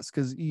for us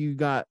because you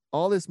got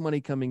all this money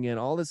coming in,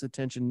 all this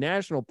attention.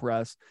 National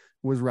press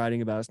was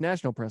writing about us.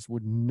 National press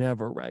would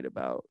never write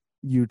about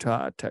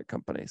Utah tech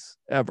companies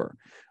ever.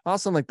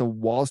 Also, like the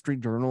Wall Street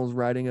Journal is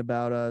writing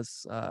about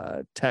us.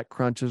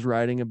 TechCrunch is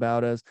writing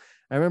about us.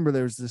 I remember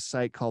there was this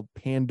site called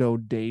Pando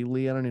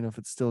Daily. I don't even know if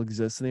it still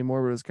exists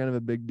anymore, but it was kind of a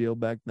big deal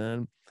back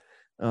then.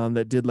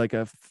 That did like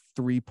a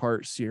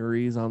 3-part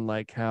series on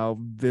like how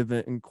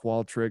Vivint and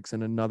Qualtrics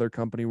and another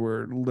company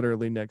were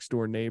literally next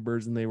door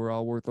neighbors, and they were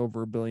all worth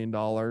over $1 billion.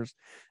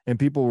 And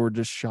people were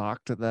just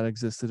shocked that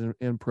existed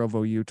in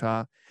Provo,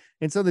 Utah.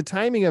 And so the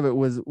timing of it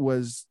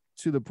was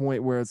to the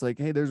point where it's like,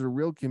 hey, there's a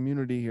real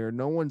community here.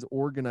 No one's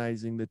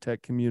organizing the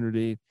tech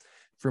community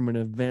from an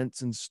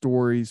events and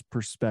stories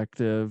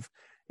perspective.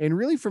 And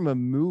really from a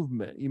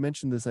movement, you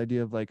mentioned this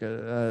idea of like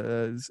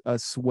a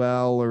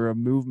swell or a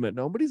movement.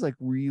 Nobody's like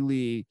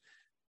really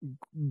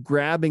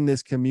grabbing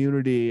this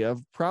community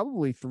of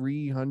probably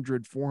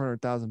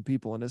 400,000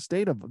 people in a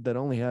state that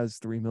only has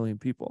 3 million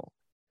people.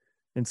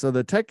 And so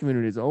the tech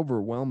community is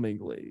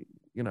overwhelmingly,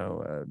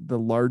 the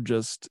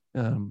largest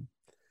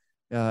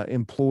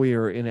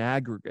employer in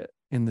aggregate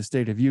in the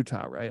state of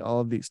Utah, right? All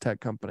of these tech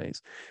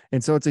companies.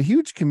 And so it's a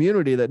huge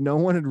community that no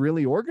one had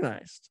really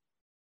organized.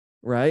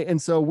 Right.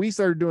 And so we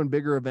started doing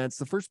bigger events.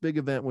 The first big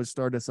event was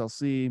Start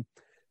SLC,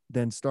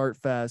 then Start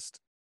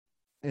Fest.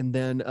 And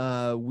then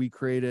we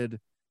created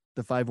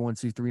the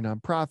 501c3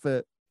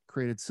 nonprofit,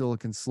 created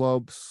Silicon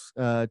Slopes,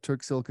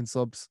 took Silicon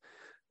Slopes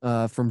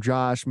from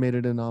Josh, made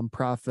it a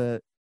nonprofit,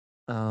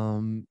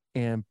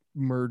 and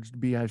merged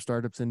Beehive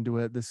Startups into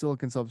it. The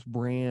Silicon Slopes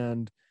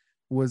brand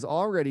was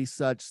already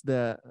such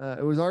that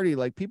it was already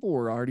like people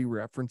were already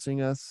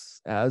referencing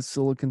us as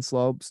Silicon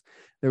Slopes.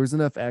 There was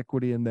enough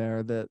equity in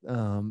there that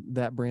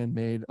that brand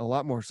made a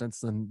lot more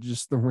sense than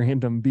just the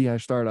random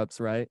Beehive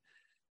Startups, right?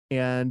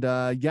 And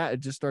it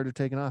just started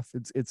taking off.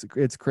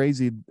 It's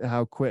crazy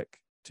how quick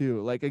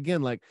too. Like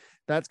again, like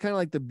that's kind of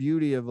like the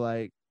beauty of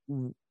like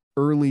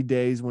early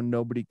days when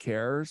nobody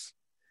cares.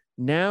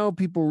 Now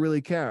people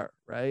really care,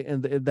 right?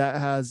 And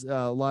that has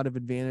a lot of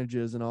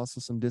advantages and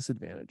also some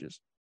disadvantages.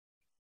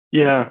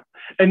 Yeah.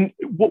 And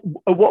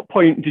at what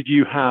point did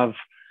you have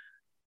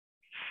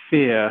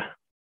fear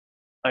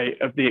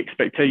of the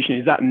expectation?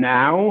 Is that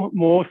now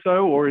more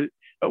so, or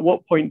at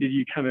what point did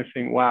you kind of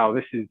think, wow,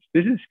 this is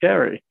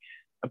scary,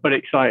 but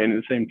exciting at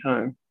the same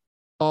time?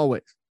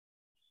 Always.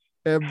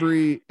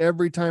 every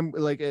time,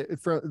 like I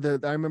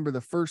remember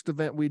the first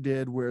event we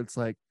did where it's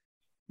like,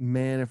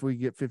 man, if we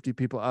get 50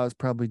 people, I was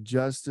probably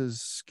just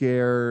as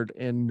scared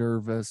and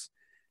nervous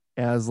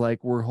as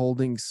like we're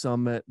holding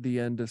Summit the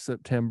end of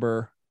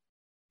September.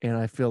 And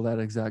I feel that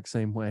exact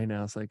same way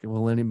now. It's like,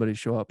 will anybody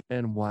show up,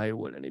 and why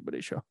would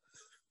anybody show up?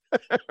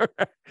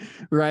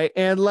 Right.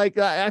 And like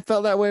I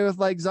felt that way with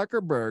like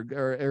Zuckerberg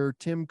or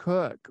Tim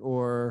Cook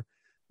or,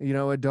 you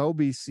know,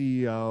 Adobe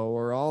CEO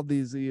or all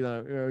these,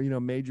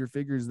 major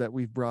figures that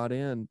we've brought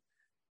in.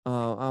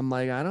 I'm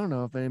like, I don't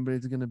know if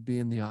anybody's going to be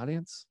in the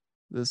audience.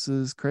 This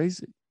is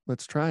crazy.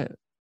 Let's try it.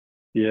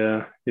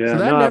 Yeah. So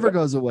that never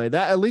goes away.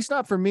 That, at least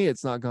not for me,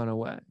 it's not gone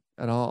away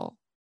at all.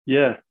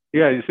 Yeah.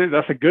 You see,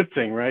 that's a good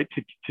thing, right?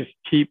 To just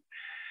keep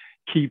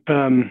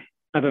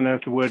I don't know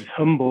if the word's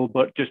humble,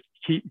 but just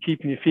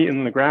keeping your feet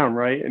on the ground,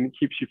 right? And it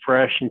keeps you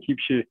fresh and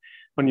keeps you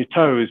on your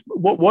toes.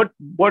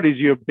 What is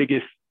your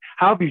biggest?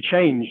 How have you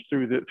changed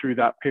through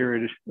that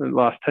period, the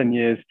last 10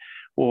 years,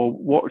 or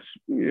what's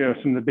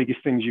some of the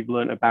biggest things you've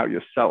learned about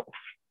yourself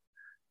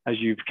as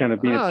you've kind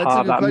of been a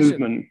part of that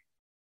movement?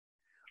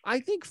 I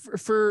think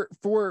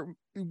for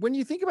when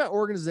you think about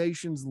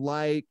organizations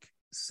like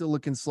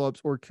Silicon Slopes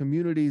or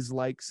communities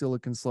like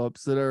Silicon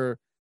Slopes that are,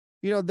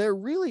 they're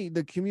really,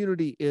 the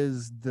community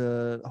is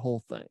the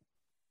whole thing,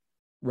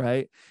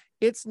 right?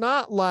 It's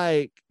not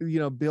like,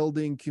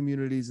 building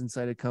communities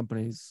inside of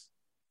companies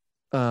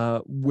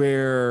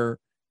where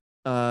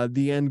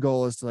the end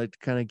goal is to like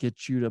kind of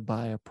get you to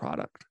buy a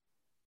product,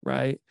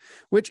 right?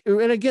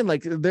 And again,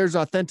 like there's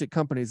authentic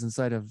companies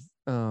inside of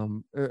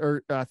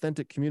or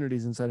authentic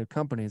communities inside of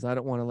companies. I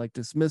don't want to like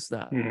dismiss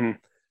that. Mm-hmm.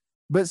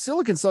 But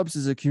Silicon Slopes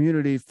is a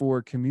community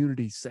for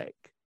community's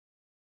sake,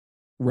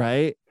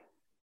 right?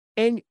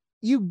 And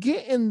you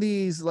get in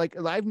these, like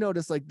I've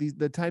noticed like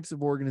the types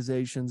of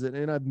organizations,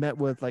 and I've met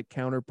with like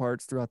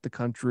counterparts throughout the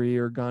country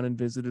or gone and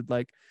visited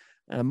like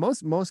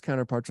most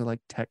counterparts are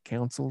like tech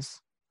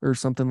councils or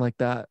something like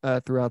that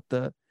throughout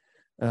the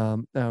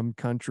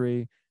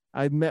country.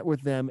 I've met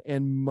with them,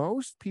 and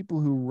most people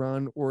who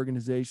run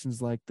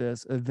organizations like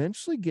this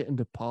eventually get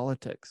into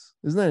politics.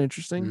 Isn't that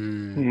interesting?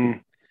 Mm-hmm.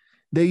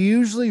 They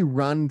usually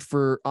run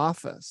for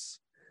office.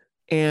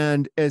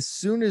 And as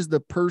soon as the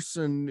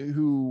person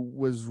who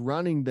was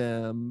running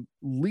them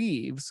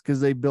leaves,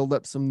 because they build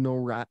up some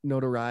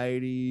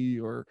notoriety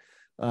or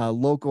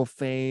local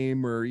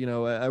fame or,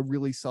 a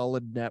really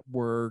solid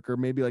network, or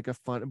maybe like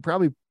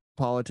probably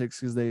politics,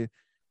 because they,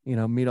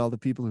 meet all the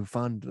people who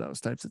fund those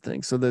types of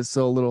things. So there's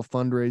still a little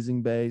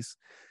fundraising base.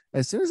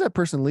 As soon as that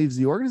person leaves,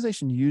 the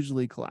organization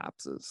usually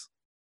collapses.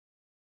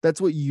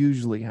 That's what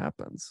usually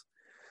happens.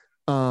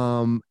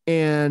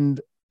 And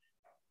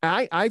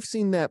I've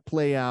seen that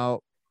play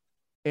out.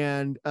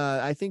 And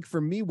I think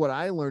for me, what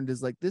I learned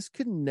is like, this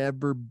could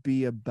never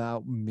be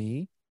about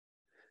me.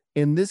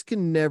 And this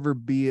can never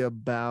be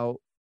about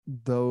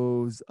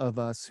those of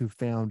us who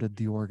founded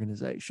the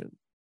organization,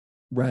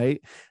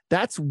 right?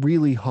 That's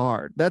really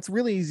hard. That's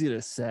really easy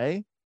to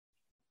say,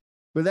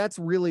 but that's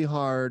really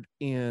hard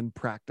in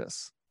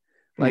practice.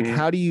 Like,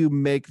 how do you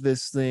make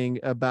this thing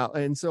about?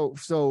 And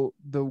so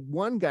the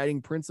one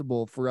guiding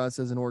principle for us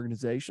as an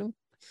organization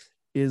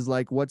is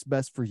like, what's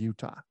best for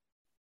Utah?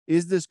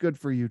 Is this good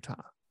for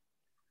Utah?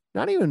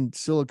 Not even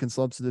Silicon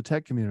Slopes of the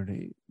tech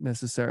community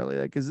necessarily.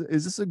 Like, is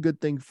this a good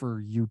thing for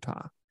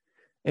Utah?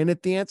 And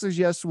if the answer is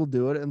yes, we'll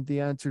do it. And if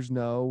the answer is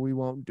no, we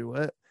won't do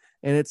it.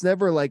 And it's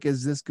never like,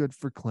 is this good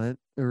for Clint,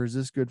 or is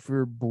this good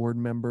for board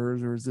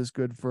members, or is this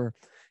good for?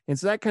 And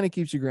so that kind of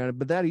keeps you grounded.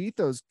 But that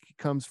ethos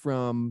comes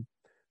from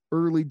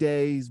early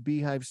days,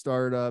 Beehive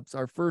startups.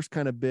 Our first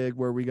kind of big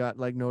where we got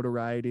like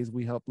notorieties.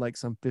 We helped like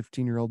some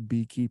 15-year-old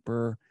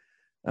beekeeper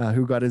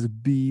who got his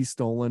bee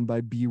stolen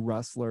by bee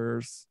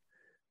rustlers.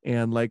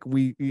 And like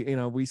we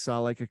saw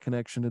like a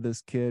connection to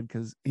this kid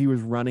because he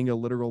was running a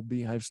literal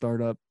Beehive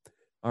startup.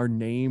 Our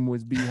name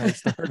was Beehive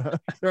Startup,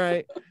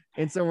 right?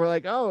 And so we're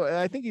like, oh,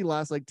 I think he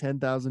lost like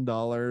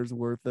 $10,000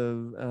 worth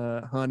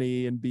of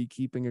honey and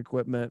beekeeping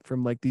equipment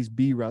from like these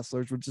bee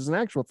rustlers, which is an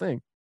actual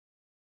thing.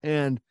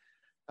 And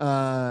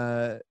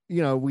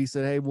we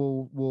said, hey,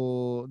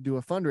 we'll do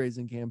a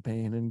fundraising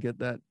campaign and get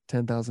that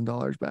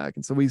 $10,000 back.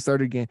 And so we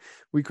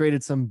we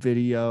created some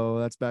video.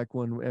 That's back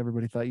when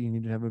everybody thought you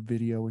needed to have a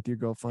video with your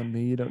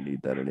GoFundMe. You don't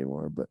need that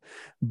anymore.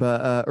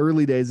 But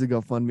early days of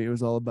GoFundMe, it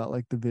was all about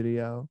like the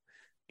video.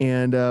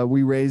 And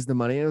we raised the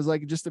money. It was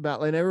like just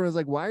about, like, everyone was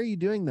like, why are you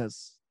doing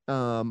this?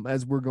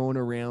 As we're going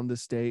around the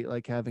state,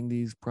 like having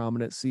these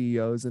prominent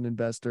CEOs and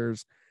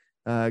investors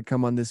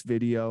come on this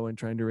video and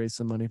trying to raise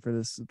some money for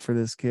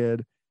this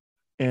kid.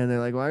 And they're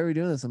like, why are we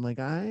doing this? I'm like,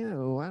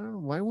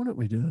 why wouldn't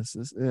we do this?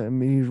 I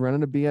mean, he's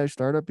running a BI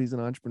startup. He's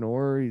an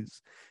entrepreneur.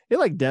 It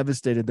like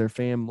devastated their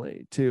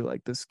family too.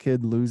 Like this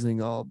kid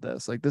losing all of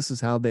this, like this is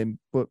how they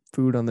put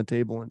food on the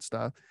table and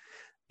stuff.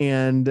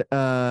 And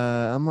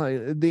I'm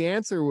like, the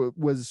answer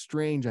was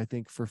strange, I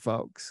think, for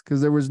folks,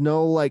 because there was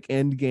no like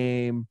end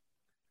game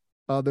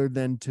other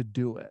than to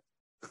do it.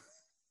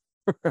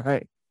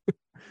 Right.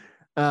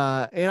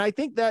 And I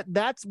think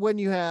that's when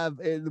you have,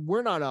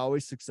 we're not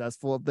always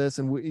successful at this.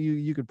 And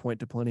you could point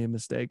to plenty of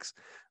mistakes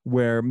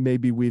where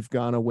maybe we've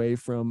gone away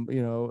from,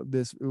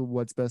 this,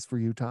 what's best for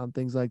Utah and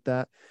things like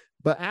that.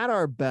 But at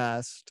our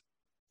best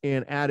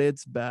and at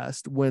its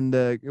best, when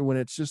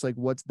it's just like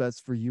what's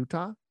best for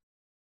Utah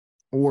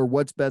or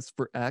what's best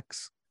for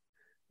X,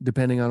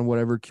 depending on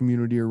whatever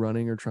community you're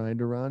running or trying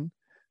to run,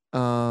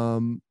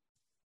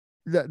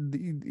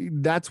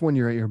 that's when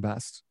you're at your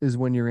best, is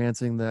when you're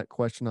answering that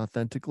question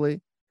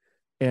authentically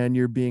and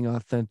you're being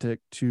authentic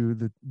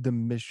to the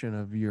mission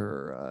of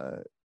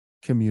your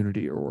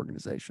community or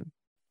organization.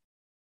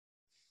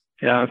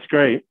 Yeah, that's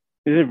great.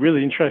 It's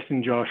really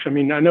interesting, Josh. I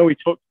mean, I know we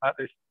talked about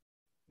this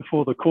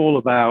before the call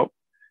about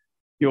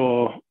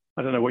your,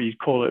 I don't know what you'd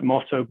call it,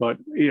 motto, but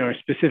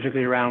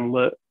specifically around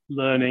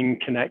learning,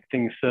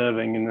 connecting,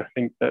 serving. And I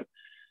think that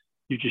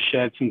you just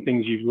shared some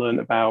things you've learned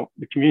about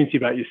the community,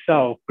 about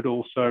yourself, but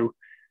also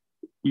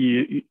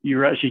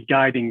you're actually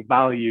guiding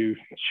value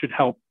should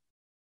help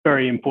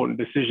very important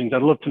decisions.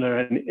 I'd love to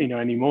know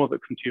any more that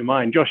come to your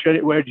mind. Josh,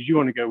 where did you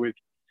want to go with?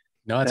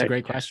 No, that's a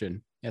great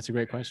question. That's a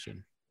great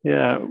question.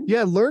 Yeah.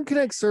 Learn,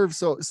 connect, serve.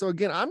 So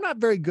again, I'm not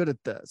very good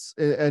at this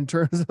in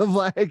terms of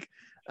like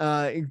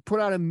put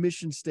out a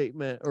mission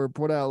statement or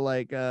put out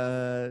like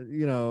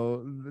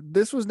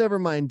this was never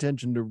my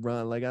intention to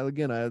run. Like I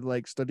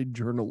like studied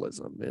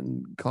journalism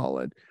in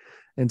college,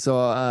 and so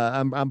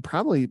I'm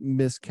probably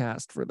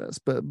miscast for this.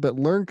 But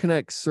learn,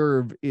 connect,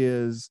 serve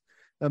is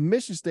a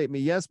mission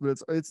statement, yes, but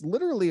it's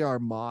literally our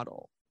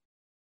model.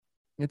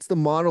 It's the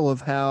model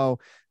of how,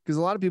 because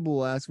a lot of people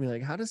will ask me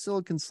like, how does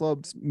Silicon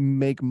Slopes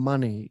make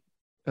money,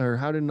 or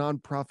how do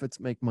nonprofits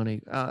make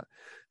money?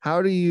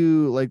 How do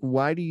you like?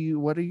 What are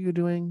you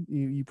doing?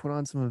 You put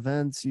on some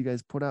events. You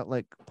guys put out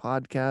like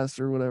podcasts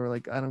or whatever.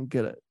 Like, I don't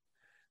get it.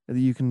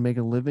 You can make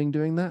a living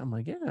doing that. I'm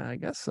like, yeah, I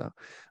guess so.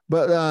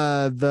 But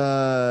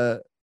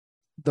the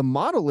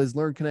model is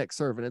learn, connect,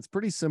 serve, and it's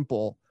pretty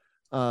simple.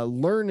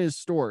 Learn is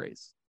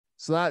stories.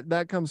 So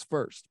that comes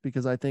first,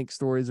 because I think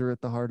stories are at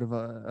the heart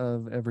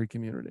of every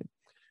community.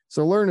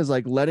 So learn is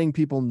like letting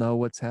people know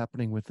what's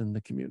happening within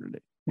the community,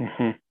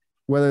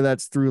 whether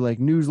that's through like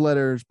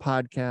newsletters,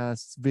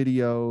 podcasts,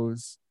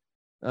 videos,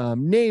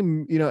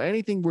 name,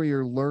 anything where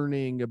you're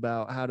learning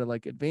about how to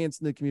like advance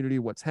in the community,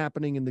 what's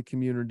happening in the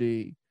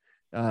community,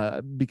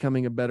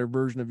 becoming a better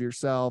version of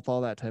yourself,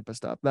 all that type of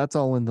stuff. That's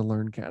all in the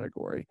learn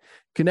category.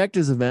 Connect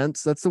is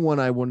events. That's the one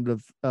I wouldn't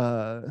have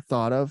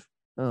thought of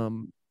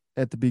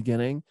at the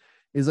beginning.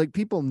 Is like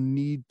people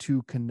need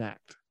to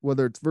connect,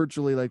 whether it's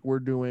virtually like we're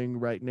doing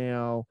right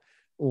now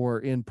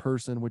or in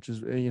person, which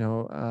is,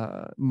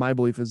 my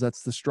belief is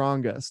that's the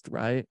strongest,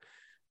 right?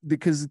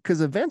 Because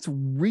events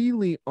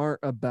really aren't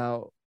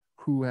about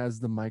who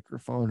has the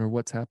microphone or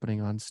what's happening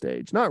on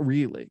stage. Not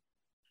really.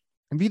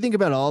 If you think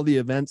about all the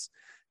events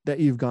that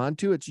you've gone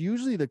to, it's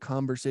usually the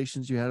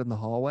conversations you had in the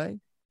hallway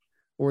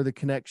or the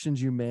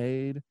connections you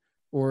made,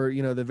 or,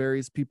 the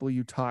various people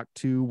you talked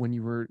to when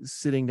you were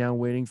sitting down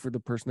waiting for the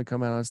person to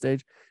come out on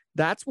stage.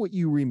 That's what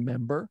you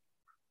remember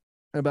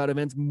about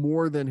events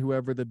more than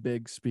whoever the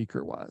big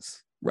speaker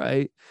was,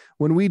 right?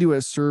 When we do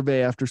a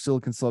survey after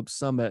Silicon Slopes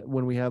Summit,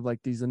 when we have like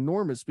these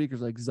enormous speakers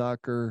like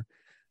Zuck or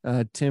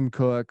Tim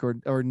Cook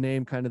or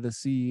name kind of the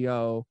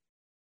CEO,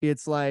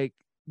 it's like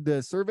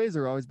the surveys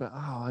are always about,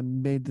 oh, I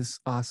made this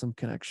awesome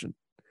connection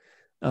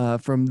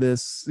from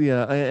this.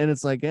 Yeah. And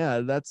it's like,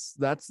 yeah, that's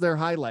their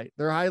highlight.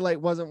 Their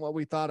highlight wasn't what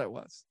we thought it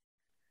was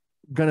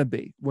gonna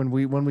be when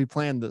we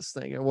planned this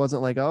thing. It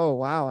wasn't like, oh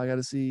wow, I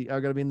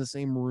gotta be in the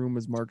same room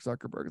as Mark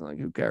Zuckerberg. Like,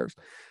 who cares?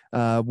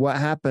 What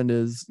happened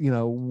is,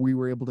 we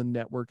were able to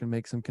network and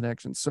make some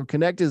connections. So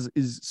connect is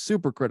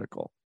super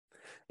critical.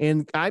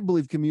 And I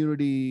believe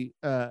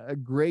a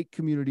great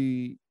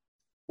community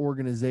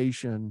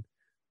organization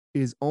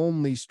is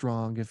only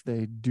strong if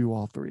they do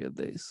all three of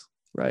these.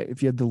 Right.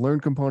 If you had the learn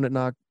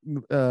component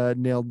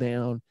nailed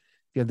down, if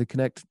you had the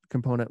connect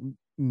component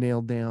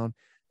nailed down,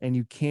 and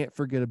you can't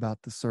forget about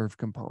the serve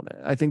component.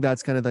 I think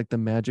that's kind of like the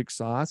magic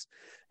sauce.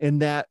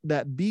 And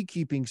that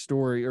beekeeping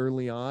story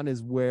early on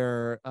is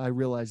where I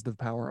realized the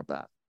power of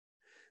that.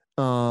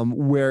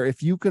 Where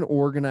if you can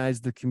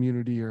organize the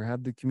community or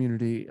have the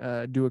community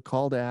do a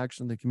call to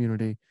action in the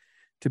community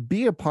to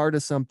be a part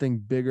of something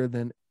bigger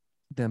than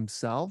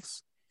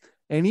themselves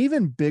and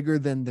even bigger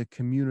than the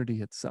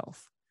community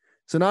itself.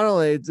 So not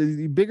only it's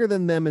bigger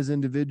than them as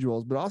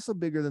individuals, but also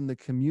bigger than the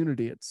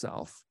community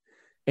itself,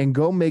 and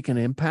go make an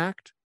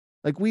impact.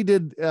 Like we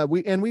did,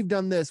 we've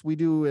done this. We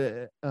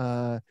do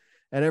at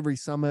every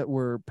summit.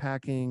 We're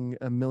packing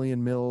 1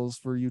 million meals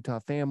for Utah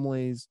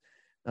families.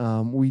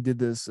 We did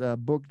this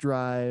book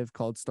drive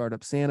called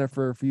Startup Santa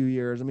for a few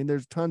years. I mean,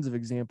 there's tons of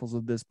examples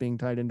of this being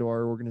tied into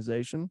our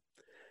organization.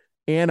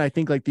 And I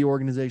think like the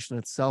organization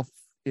itself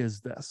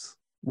is this,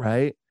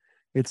 right?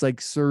 It's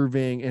like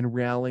serving and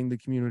rallying the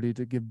community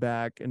to give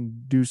back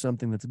and do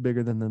something that's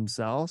bigger than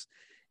themselves.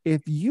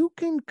 If you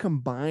can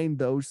combine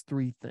those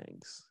three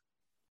things,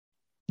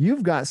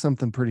 you've got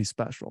something pretty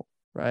special,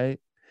 right?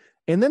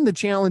 And then the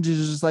challenge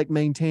is just like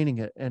maintaining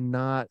it and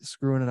not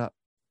screwing it up.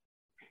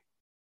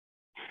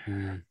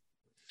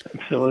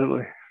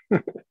 Absolutely.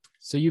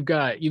 So you've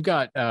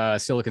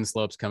got Silicon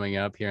Slopes coming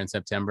up here in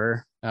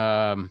September.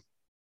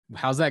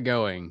 How's that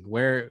going?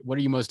 What are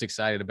you most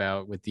excited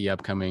about with the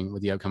upcoming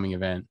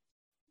event?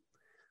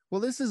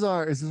 Well, is this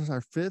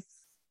our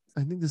fifth?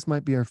 I think this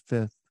might be our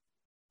fifth.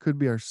 Could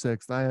be our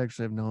sixth. I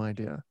actually have no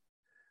idea.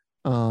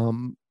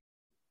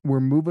 We're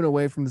moving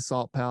away from the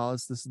Salt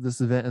Palace.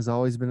 This event has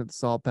always been at the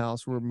Salt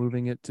Palace. We're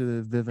moving it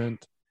to the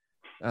Vivint,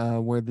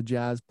 where the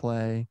Jazz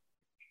play,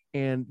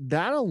 and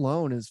that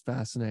alone is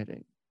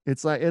fascinating.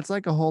 It's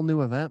like a whole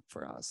new event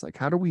for us. Like,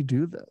 how do we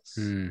do this?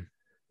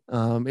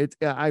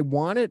 I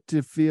want it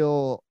to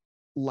feel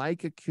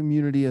like a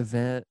community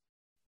event.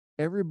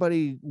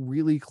 Everybody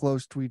really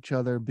close to each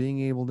other, being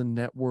able to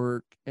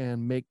network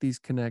and make these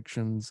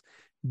connections,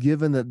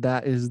 given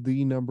that is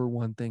the number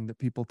one thing that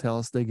people tell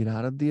us they get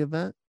out of the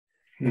event.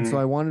 And so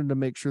I wanted to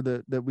make sure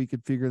that we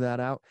could figure that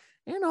out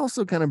and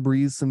also kind of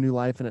breathe some new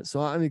life in it. So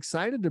I'm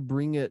excited to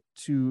bring it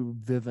to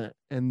Vivint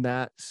and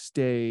that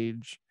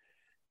stage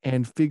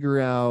and figure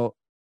out,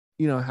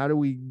 how do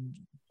we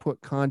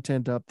put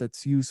content up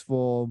that's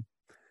useful.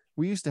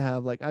 We used to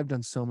have, like, I've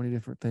done so many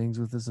different things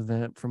with this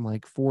event, from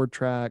like 4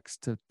 tracks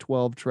to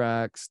 12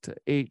 tracks to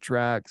 8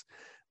 tracks.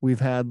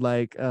 We've had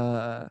like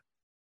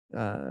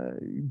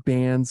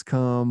bands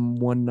come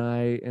one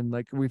night, and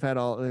like we've had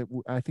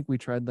I think we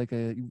tried like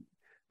a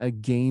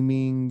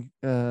gaming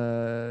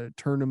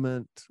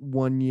tournament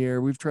one year.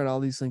 We've tried all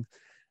these things,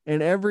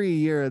 and every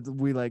year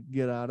we like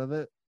get out of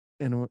it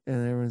and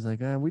everyone's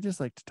like, we just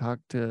like to talk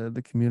to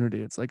the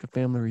community. It's like a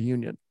family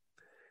reunion.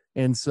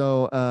 And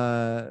so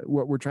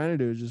what we're trying to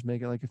do is just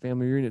make it like a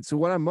family reunion. So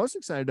what I'm most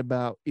excited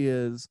about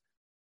is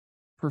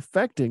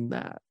perfecting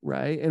that,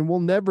 right? And we'll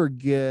never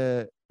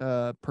get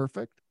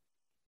perfect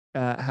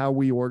at how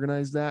we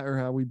organize that or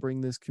how we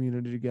bring this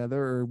community together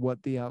or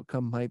what the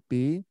outcome might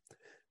be,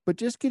 but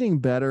just getting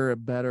better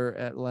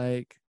at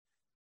like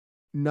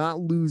not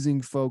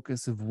losing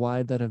focus of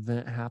why that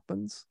event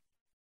happens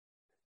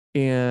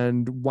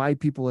and why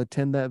people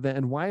attend that event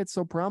and why it's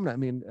so prominent. I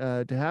mean,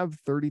 to have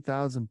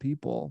 30,000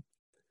 people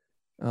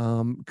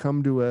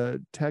come to a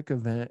tech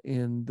event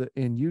in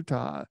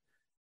Utah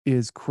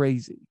is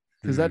crazy,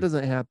 because that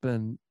doesn't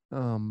happen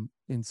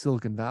in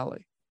Silicon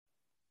Valley.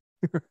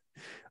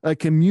 A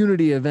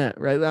community event,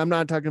 right? I'm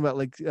not talking about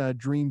like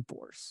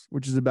Dreamforce,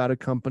 which is about a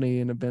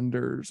company and a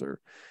vendors or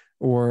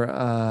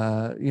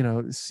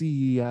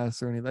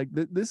CES or anything. Like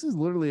this is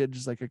literally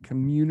just like a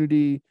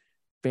community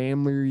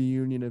family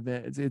reunion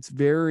event. It's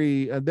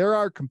very there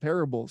are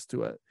comparables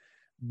to it,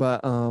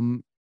 but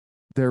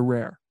they're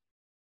rare.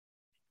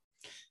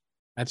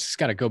 I just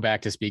got to go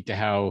back to speak to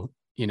how,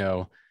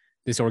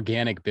 this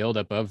organic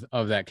buildup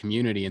of that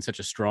community and such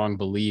a strong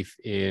belief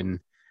in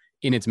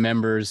its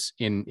members,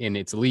 in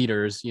its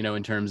leaders,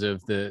 in terms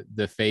of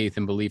the faith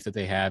and belief that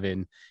they have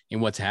in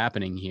what's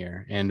happening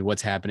here and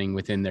what's happening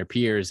within their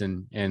peers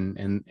and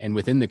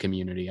within the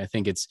community. I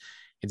think it's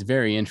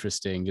very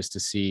interesting just to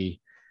see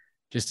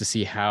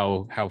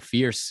how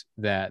fierce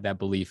that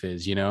belief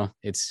is.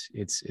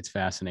 It's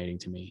fascinating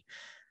to me.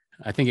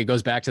 I think it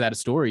goes back to that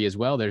story as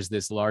well. There's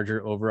this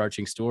larger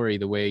overarching story,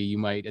 the way you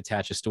might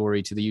attach a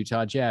story to the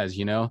Utah Jazz.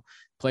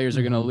 Players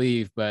are going to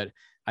leave, but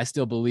I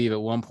still believe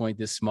at one point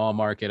this small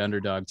market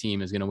underdog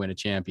team is going to win a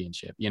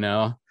championship.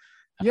 Yeah,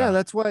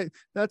 that's why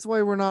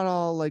we're not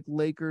all like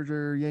Lakers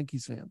or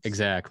Yankees fans.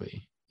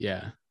 Exactly.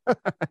 Yeah.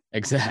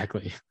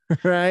 Exactly.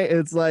 Right.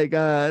 It's like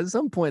at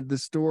some point the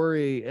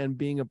story and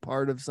being a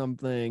part of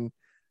something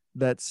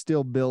that's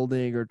still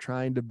building or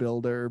trying to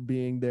build or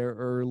being there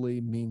early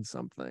means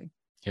something.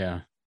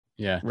 Yeah.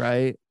 Yeah.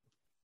 Right.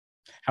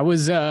 How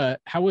was it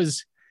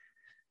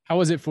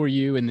for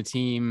you and the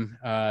team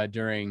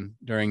during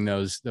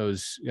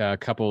those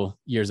couple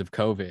years of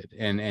COVID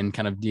and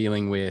kind of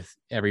dealing with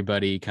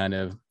everybody kind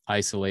of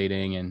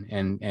isolating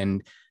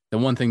and the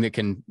one thing that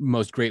can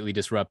most greatly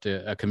disrupt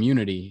a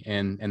community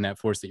and that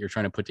force that you're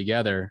trying to put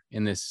together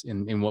in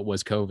what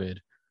was COVID?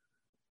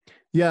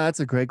 Yeah, that's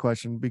a great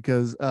question,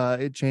 because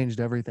it changed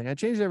everything. It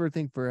changed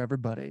everything for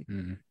everybody.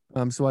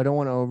 So I don't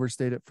want to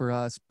overstate it for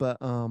us, but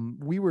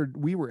we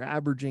were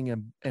averaging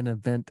an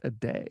event a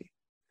day,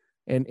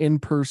 an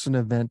in-person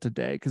event a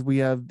day, because we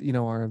have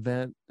our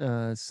event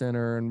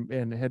center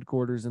and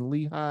headquarters in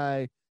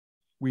Lehigh.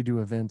 We do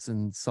events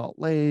in Salt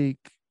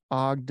Lake,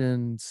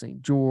 Ogden,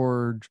 St.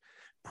 George,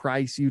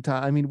 Price, Utah.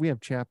 I mean, we have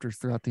chapters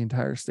throughout the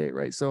entire state,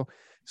 right? So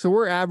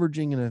we're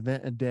averaging an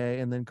event a day,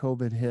 and then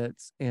COVID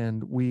hits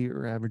and we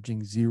are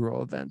averaging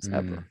 0 events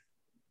ever.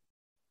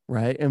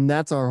 Right. And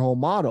that's our whole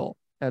model.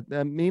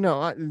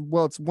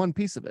 It's one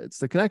piece of it. It's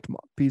the connect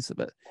piece of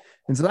it.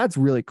 And so that's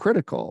really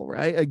critical,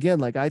 right? Again,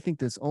 like I think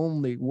this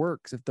only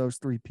works if those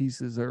 3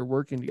 pieces are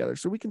working together.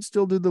 So we can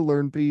still do the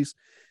learn piece.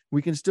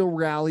 We can still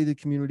rally the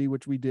community,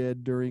 which we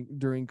did during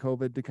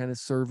COVID to kind of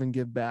serve and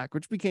give back,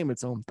 which became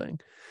its own thing.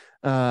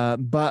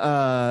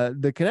 But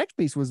the connect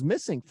piece was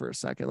missing for a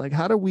second. Like,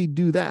 how do we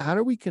do that? How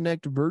do we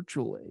connect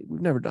virtually? We've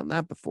never done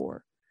that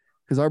before,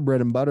 because our bread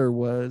and butter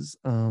was,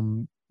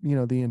 the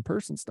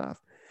in-person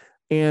stuff.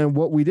 And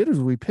what we did is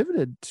we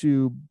pivoted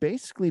to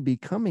basically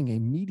becoming a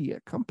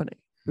media company.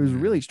 It was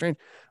really strange.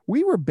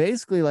 We were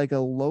basically like a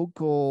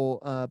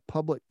local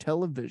public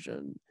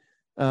television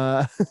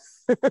uh,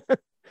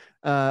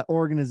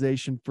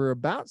 organization for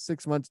about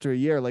 6 months to a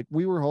year. Like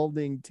we were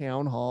holding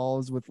town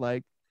halls with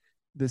like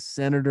the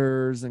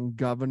senators and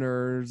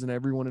governors and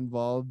everyone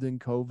involved in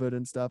COVID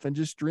and stuff, and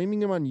just streaming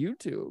them on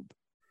YouTube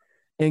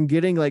and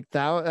getting like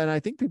and I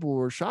think people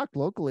were shocked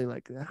locally,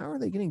 like how are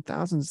they getting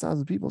thousands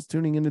of people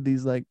tuning into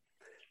these like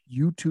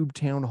YouTube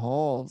town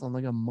halls on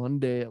like a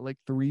Monday at like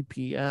 3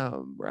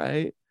 p.m.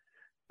 right?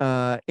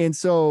 And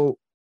so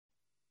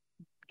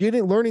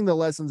learning the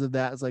lessons of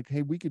that is like,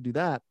 hey, we could do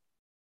that.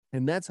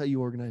 And that's how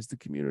you organize the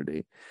community.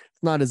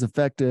 It's not as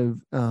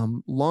effective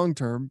long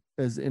term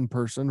as in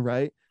person,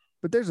 right?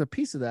 But there's a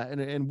piece of that.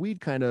 And we'd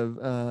kind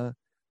of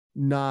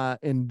not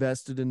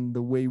invested in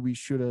the way we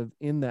should have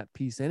in that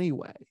piece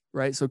anyway,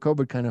 right? So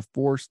COVID kind of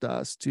forced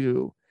us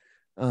to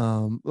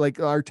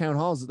like our town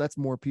halls, that's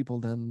more people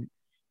than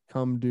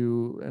come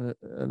to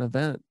an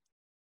event,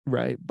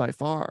 right? By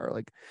far.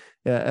 Like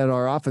at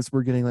our office,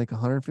 we're getting like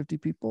 150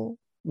 people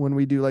when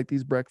we do like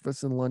these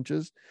breakfasts and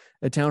lunches.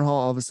 At town hall,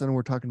 all of a sudden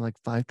we're talking like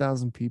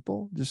 5,000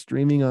 people just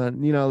streaming on,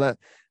 that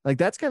like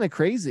that's kind of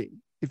crazy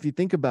if you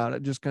think about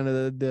it, just kind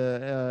of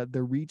the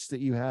reach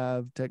that you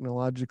have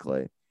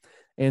technologically.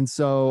 And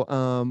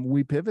so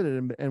we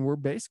pivoted and we're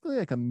basically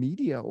like a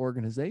media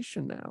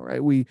organization now,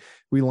 right? We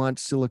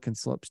launched Silicon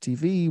Slopes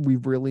TV.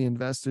 We've really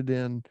invested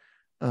in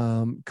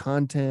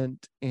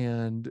content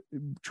and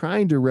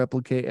trying to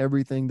replicate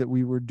everything that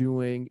we were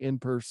doing in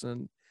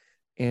person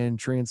and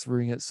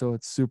transferring it so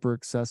it's super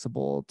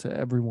accessible to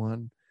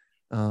everyone,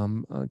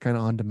 kind of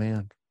on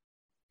demand.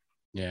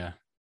 Yeah,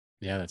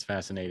 that's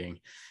fascinating.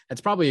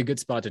 That's probably a good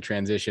spot to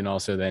transition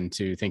also then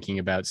to thinking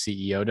about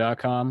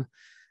CEO.com.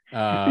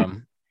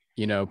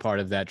 Part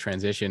of that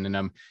transition.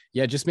 And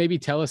just maybe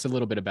tell us a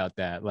little bit about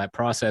that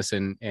process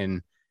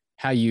and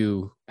how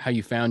you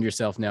found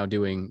yourself now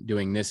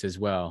doing this as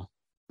well.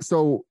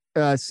 So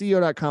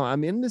CEO.com,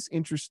 I'm in this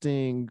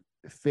interesting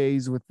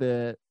phase with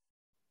it.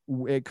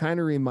 It kind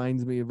of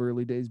reminds me of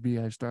early days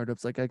BI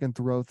startups. Like I can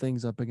throw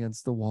things up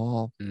against the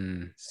wall,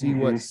 see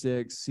what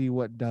sticks, see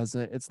what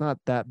doesn't. It's not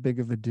that big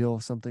of a deal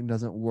if something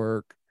doesn't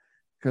work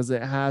because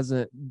it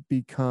hasn't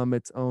become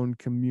its own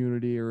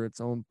community or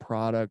its own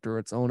product or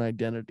its own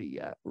identity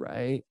yet,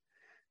 right?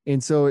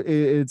 And so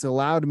it's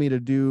allowed me to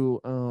do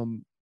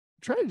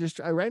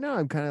right now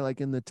I'm kind of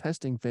like in the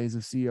testing phase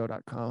of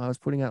CEO.com. I was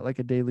putting out like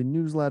a daily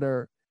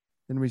newsletter.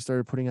 Then we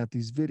started putting out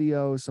these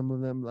videos. Some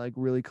of them like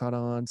really caught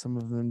on, some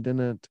of them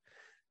didn't.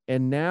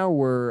 And now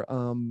we're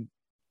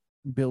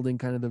building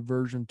kind of the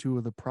version 2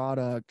 of the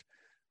product,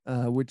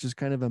 which is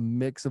kind of a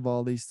mix of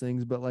all these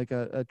things, but like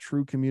a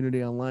true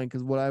community online.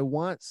 Because what I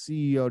want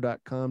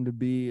CEO.com to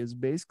be is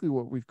basically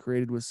what we've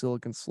created with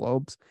Silicon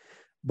Slopes,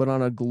 but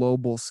on a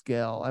global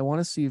scale. I want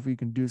to see if we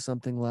can do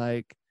something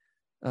like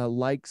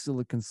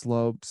Silicon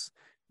Slopes,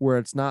 where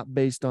it's not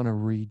based on a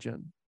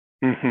region.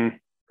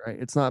 Right.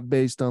 It's not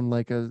based on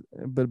like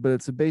but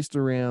it's based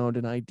around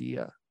an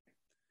idea.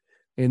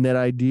 And that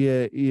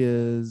idea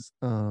is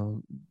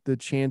the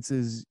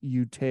chances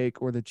you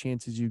take or the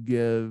chances you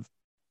give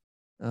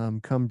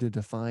come to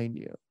define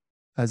you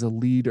as a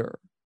leader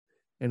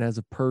and as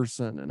a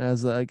person and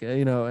as like,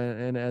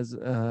 and as,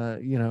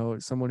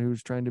 someone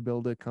who's trying to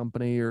build a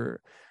company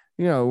or,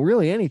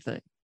 really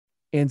anything.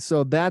 And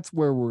so that's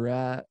where we're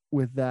at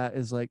with that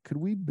is like, could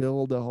we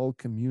build a whole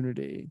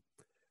community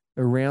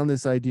around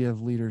this idea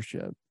of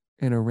leadership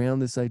and around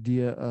this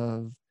idea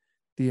of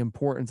the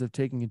importance of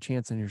taking a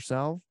chance on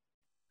yourself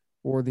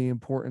or the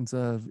importance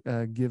of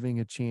giving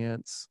a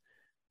chance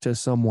to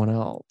someone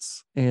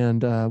else?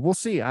 And we'll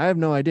see. I have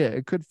no idea.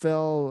 It could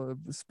fail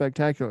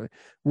spectacularly.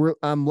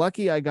 I'm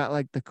lucky I got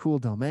like the cool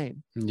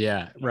domain.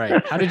 Yeah,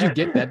 right. How did you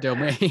get that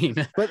domain?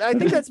 But I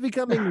think that's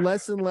becoming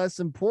less and less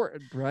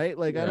important, right?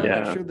 Like I'm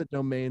not sure that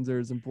domains are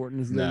as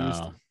important as they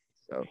used to.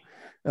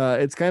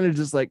 So it's kind of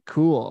just like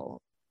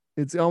cool.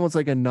 It's almost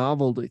like a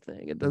novelty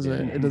thing. It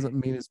doesn't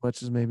mean as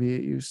much as maybe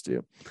it used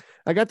to.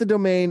 I got the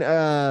domain.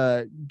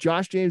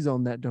 Josh James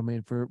owned that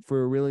domain for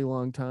a really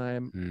long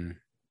time.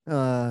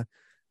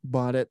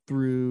 Bought it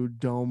through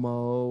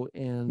Domo,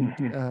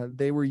 and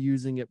they were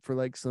using it for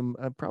like some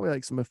probably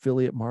like some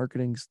affiliate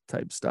marketing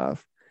type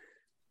stuff.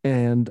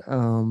 And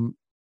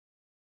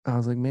I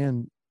was like,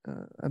 man,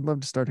 I'd love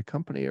to start a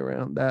company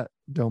around that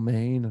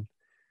domain,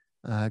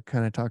 and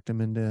kind of talked him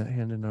into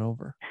handing it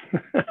over.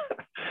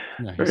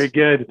 Nice. Very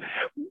good.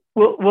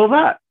 Well,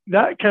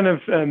 that kind of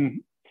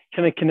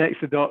connects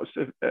the dots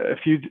of a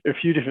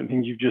few different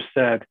things you've just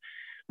said.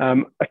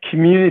 A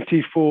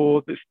community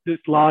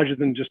that's larger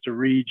than just a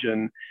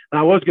region. And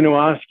I was going to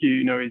ask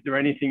you, is there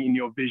anything in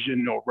your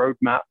vision or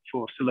roadmap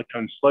for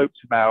Silicon Slopes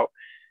about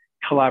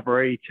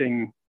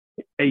collaborating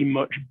a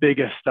much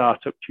bigger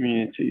startup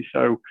community?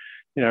 So,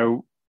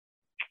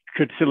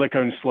 could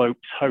Silicon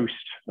Slopes host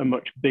a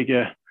much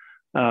bigger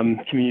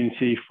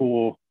community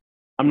for,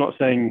 I'm not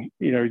saying,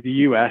 the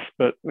US,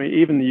 but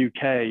even the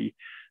UK,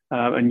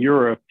 and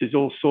Europe, there's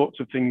all sorts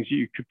of things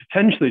you could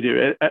potentially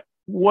do.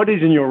 What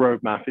is in your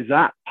roadmap? Is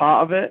that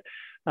part of it,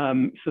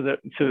 so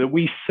that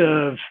we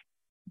serve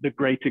the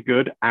greater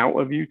good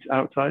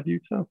outside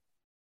Utah?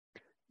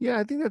 Yeah,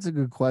 I think that's a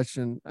good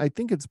question. I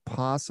think it's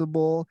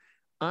possible.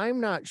 I'm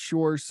not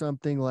sure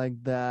something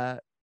like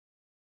that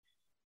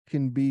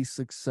can be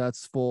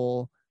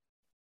successful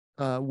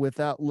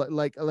without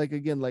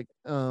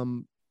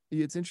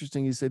it's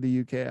interesting you say the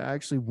UK. I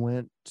actually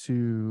went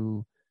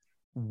to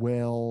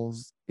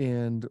Wales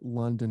and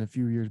London a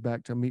few years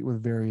back to meet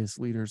with various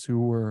leaders who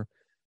were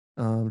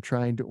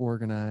trying to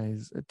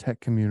organize a tech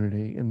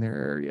community in their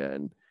area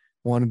and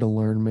wanted to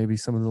learn maybe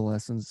some of the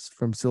lessons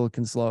from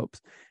Silicon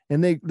Slopes.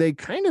 And they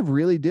kind of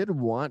really did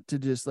want to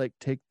just like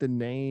take the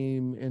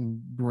name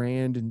and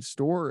brand and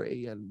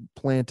story and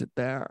plant it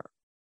there,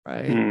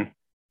 right?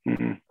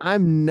 Mm-hmm.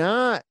 I'm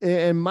not,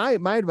 and my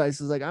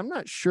advice is like, I'm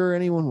not sure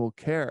anyone will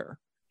care.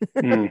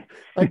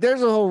 Like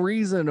there's a whole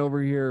reason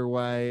over here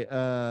why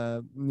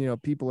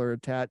people are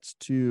attached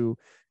to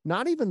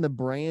not even the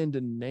brand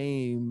and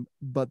name,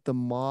 but the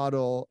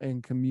model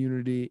and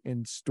community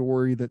and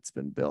story that's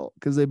been built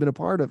because they've been a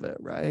part of it,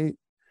 right?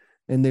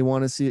 And they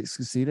want to see it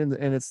succeed, and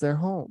it's their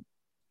home,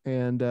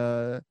 and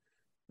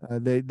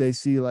they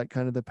see like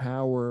kind of the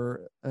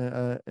power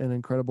and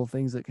incredible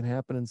things that can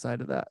happen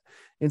inside of that.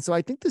 And so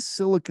I think the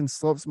Silicon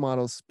Slopes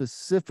model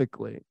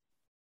specifically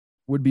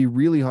would be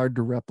really hard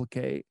to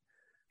replicate.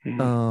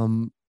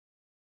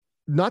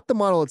 Not the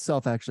model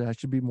itself, actually. I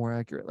should be more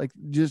accurate. Like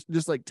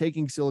just like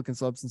taking Silicon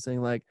Slopes and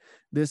saying like,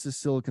 this is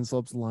Silicon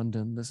Slopes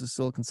London, this is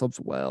Silicon Slopes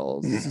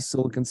Wales, this is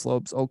Silicon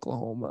Slopes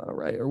Oklahoma,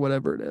 right? Or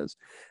whatever it is.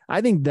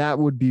 I think that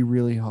would be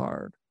really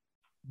hard.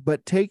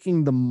 But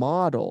taking the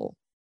model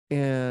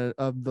and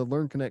of the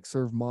Learn, Connect,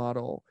 Serve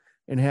model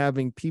and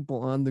having people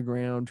on the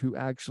ground who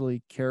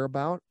actually care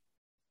about,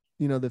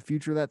 the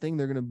future of that thing,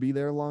 they're going to be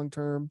there long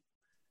term.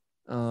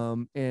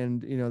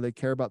 And they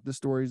care about the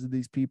stories of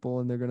these people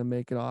and they're going to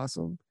make it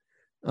awesome.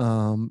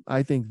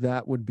 I think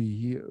that would be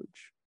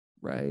huge,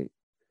 right?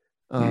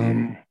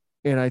 And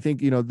I think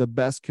the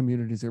best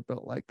communities are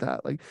built like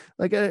that. Like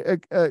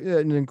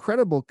an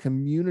incredible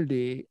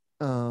community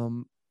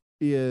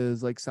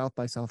is like South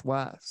by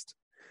Southwest.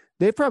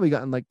 They've probably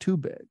gotten like too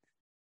big,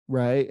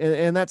 right?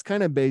 And that's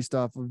kind of based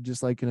off of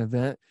just like an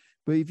event.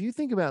 But if you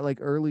think about like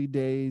early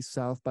days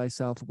South by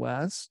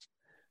Southwest,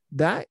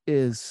 that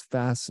is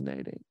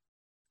fascinating.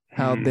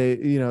 How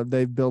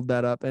they build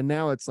that up. And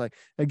now it's like,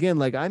 again,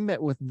 like I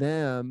met with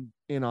them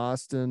in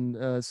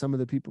Austin, some of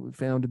the people who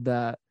founded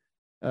that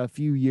a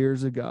few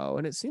years ago,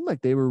 and it seemed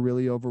like they were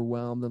really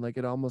overwhelmed and like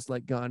it almost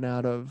like gotten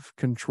out of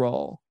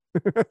control.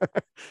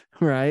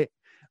 Right.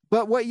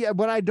 But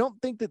what I don't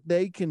think that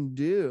they can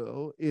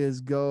do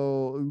is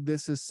go,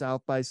 this is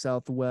South by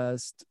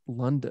Southwest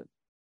London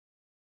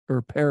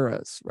or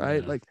Paris,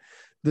 right? Yeah. Like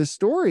the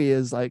story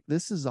is like,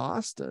 this is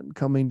Austin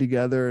coming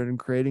together and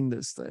creating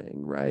this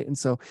thing, right? And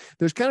so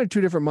there's kind of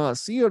two different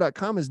models.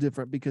 CEO.com is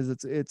different because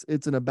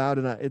it's about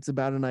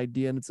an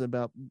idea and it's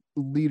about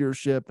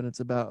leadership and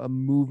it's about a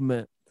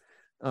movement.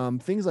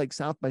 Things like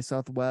South by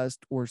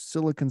Southwest or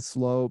Silicon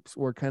Slopes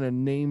or kind of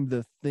name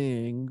the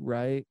thing,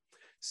 right?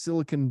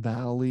 Silicon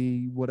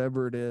Valley,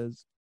 whatever it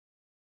is.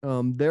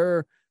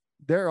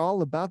 They're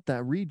all about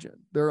that region.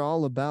 They're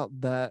all about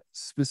that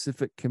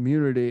specific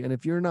community. And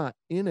if you're not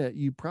in it,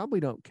 you probably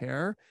don't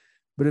care.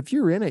 But if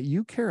you're in it,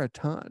 you care a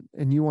ton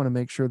and you want to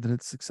make sure that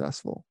it's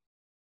successful.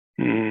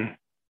 Yeah.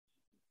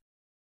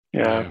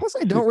 Plus,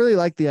 I don't really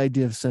like the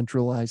idea of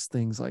centralized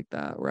things like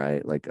that,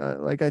 right? Like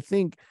I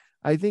think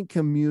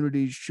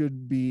communities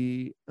should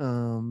be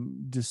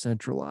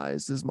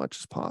decentralized as much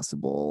as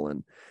possible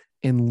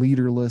and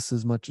leaderless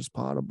as much as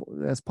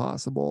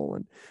possible.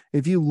 And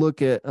if you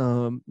look at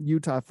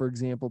Utah, for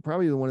example,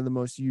 probably one of the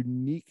most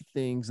unique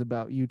things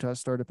about Utah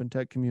startup and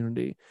tech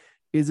community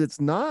is it's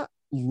not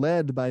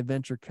led by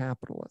venture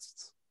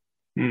capitalists.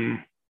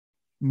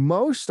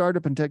 Most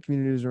startup and tech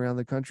communities around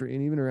the country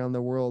and even around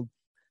the world,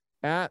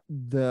 at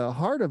the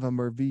heart of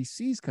them are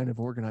VCs kind of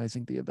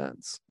organizing the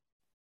events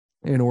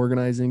and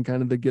organizing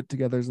kind of the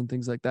get-togethers and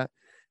things like that.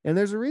 And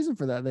there's a reason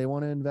for that. They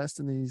want to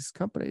invest in these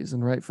companies,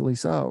 and rightfully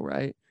so,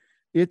 right?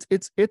 It's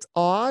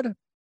odd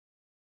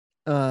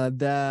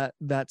that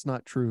that's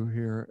not true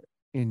here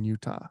in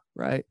Utah,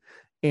 right?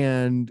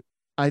 And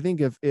I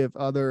think if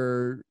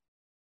other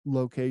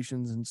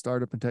locations and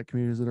startup and tech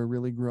communities that are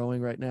really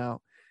growing right now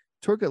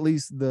took at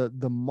least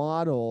the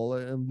model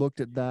and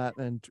looked at that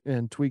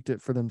and tweaked it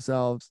for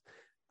themselves,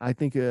 I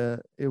think it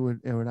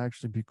would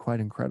actually be quite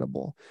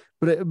incredible.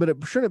 But it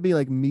shouldn't be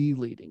like me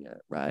leading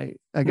it, right?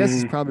 I guess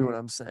is probably what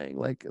I'm saying.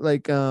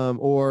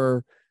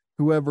 Or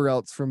whoever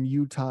else from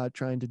Utah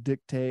trying to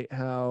dictate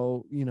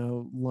how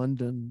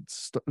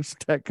London's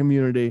tech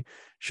community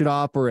should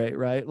operate,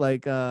 right?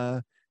 Like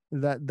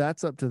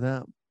that's up to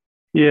them.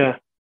 Yeah.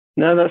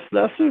 No,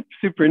 that's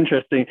super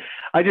interesting.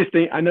 I just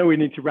think, I know we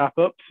need to wrap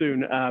up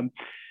soon.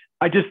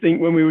 I just think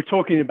when we were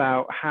talking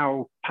about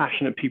how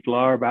passionate people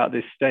are about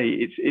this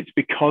state, it's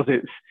because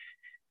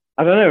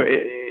I don't know.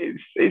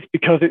 It's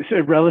because it's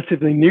a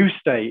relatively new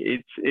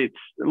state. It's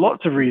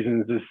lots of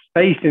reasons. There's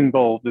space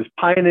involved. There's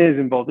pioneers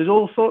involved. There's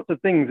all sorts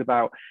of things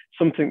about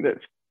something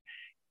that's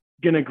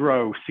going to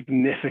grow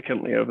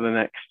significantly over the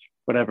next,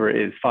 whatever it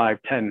is, 5,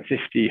 10,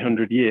 50,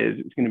 100 years.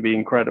 It's going to be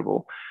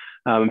incredible.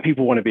 And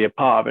people want to be a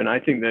part of it. And I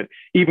think that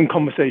even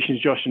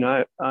conversations Josh and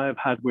I've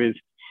had with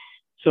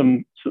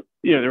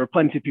there are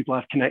plenty of people who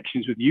have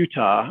connections with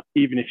Utah,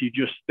 even if you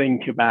just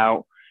think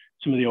about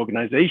some of the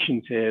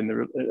organizations here and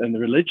the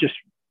religious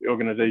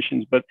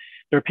organizations. But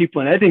there are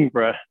people in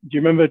Edinburgh. Do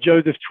you remember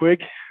Joseph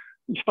Twigg?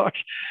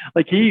 Josh,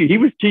 like he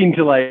was keen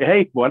to like,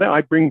 hey, why don't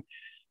I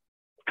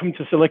come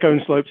to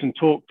Silicon Slopes and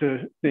talk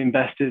to the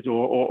investors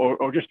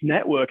or just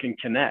network and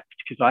connect,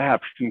 because I have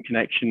some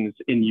connections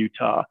in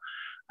Utah.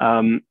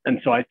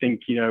 And so I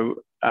think,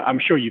 I'm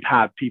sure you've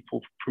had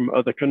people from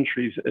other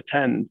countries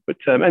attend, but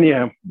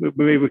anyhow,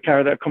 maybe we'll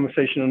carry that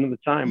conversation another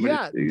time.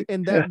 Yeah,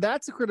 and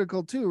that's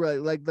critical too,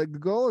 right? Like the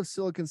goal of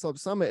Silicon Slope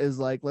Summit is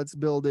like, let's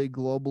build a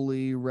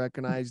globally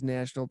recognized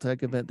national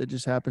tech event that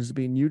just happens to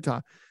be in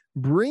Utah.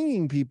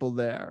 Bringing people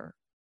there,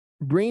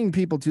 bringing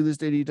people to the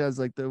state of Utah is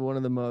like one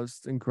of the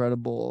most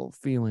incredible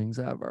feelings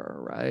ever,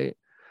 right?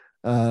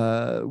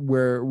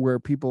 Where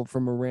people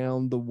from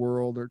around the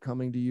world are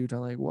coming to Utah,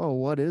 like, whoa,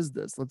 what is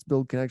this? Let's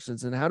build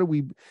connections. And how do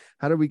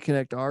we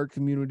connect our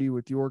community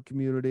with your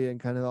community, and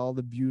kind of all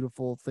the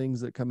beautiful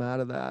things that come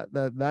out of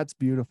that's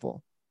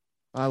beautiful.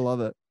 I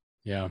love it.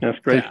 Yeah, that's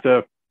great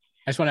stuff.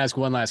 I just want to ask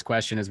one last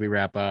question as we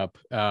wrap up.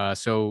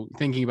 So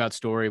thinking about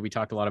story, we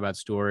talked a lot about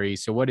story.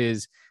 So what do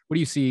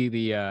you see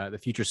the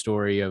future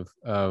story of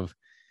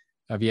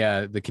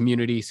the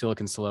community,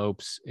 Silicon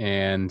Slopes,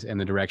 and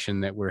the direction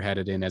that we're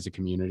headed in as a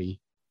community?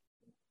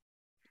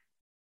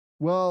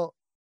 Well,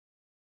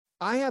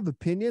 I have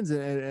opinions,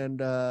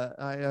 and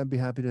I'd be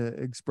happy to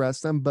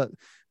express them, but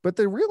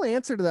the real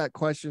answer to that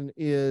question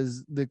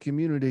is the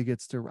community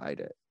gets to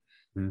write it.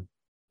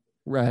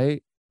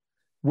 Right?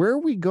 Where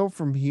we go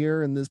from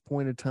here in this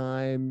point of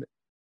time,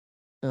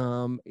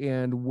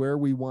 and where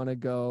we want to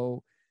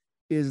go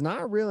is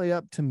not really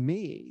up to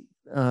me.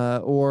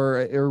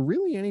 Or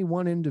really any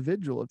one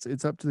individual.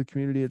 It's up to the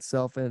community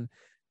itself, and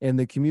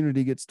the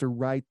community gets to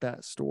write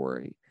that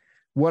story.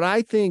 What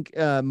I think,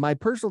 my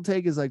personal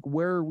take is like,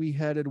 where are we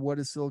headed? What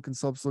does Silicon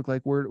Slopes look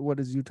like? What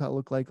does Utah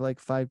look like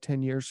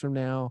 5-10 years from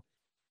now?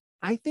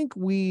 I think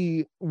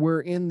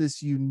we're in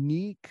this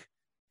unique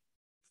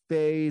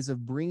phase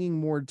of bringing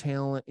more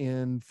talent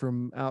in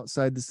from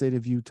outside the state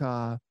of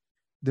Utah.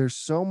 There's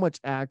so much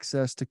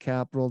access to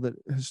capital that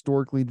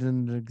historically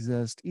didn't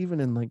exist,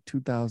 even in like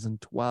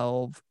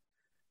 2012,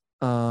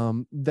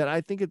 that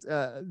I think it's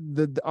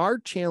our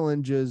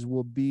challenges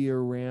will be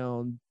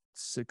around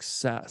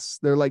success.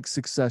 They're like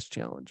success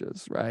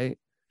challenges, right?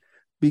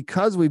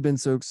 Because we've been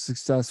so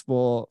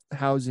successful,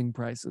 housing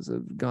prices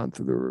have gone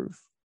through the roof,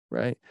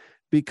 right?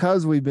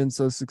 Because we've been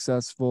so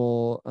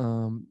successful,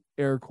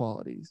 air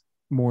quality's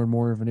more and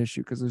more of an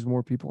issue because there's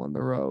more people on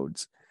the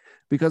roads.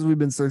 Because we've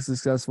been so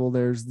successful,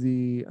 there's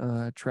the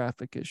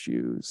traffic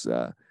issues.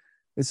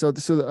 And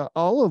so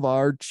all of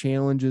our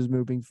challenges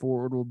moving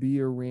forward will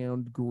be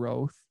around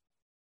growth,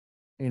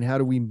 and how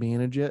do we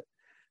manage it,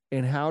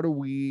 and how do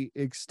we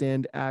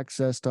extend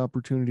access to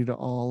opportunity to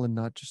all and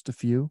not just a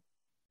few.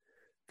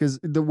 Because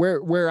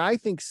where I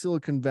think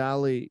Silicon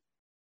Valley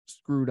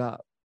screwed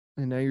up,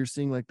 and now you're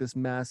seeing like this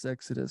mass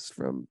exodus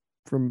from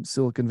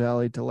Silicon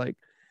Valley to like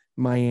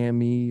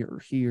Miami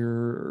or here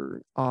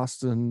or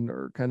Austin,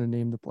 or kind of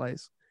name the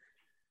place.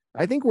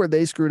 I think where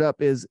they screwed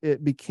up is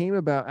it became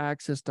about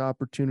access to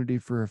opportunity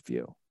for a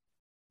few.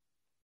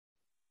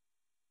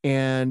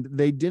 And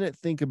they didn't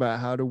think about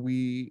how do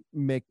we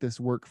make this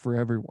work for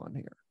everyone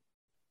here.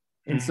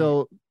 And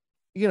so,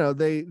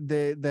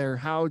 their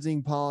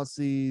housing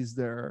policies,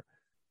 their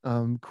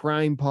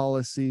crime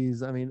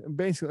policies,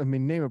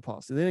 name a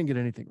policy. They didn't get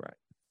anything right.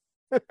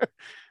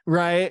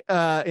 Right.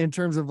 In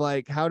terms of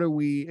like, how do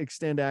we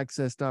extend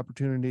access to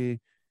opportunity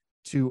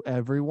to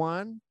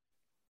everyone?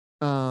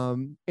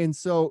 And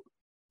so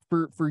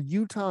for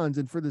Utahns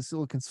and for the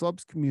Silicon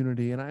Slopes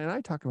community, and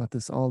I talk about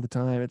this all the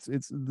time,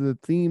 it's the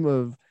theme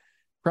of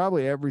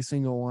probably every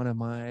single one of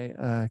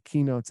my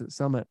keynotes at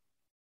Summit.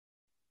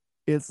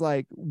 It's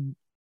like,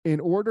 in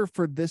order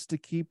for this to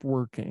keep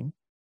working,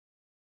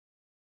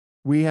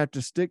 we have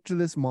to stick to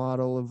this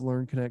model of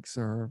learn, connect,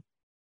 serve,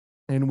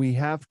 and we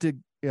have to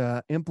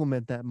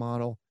implement that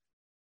model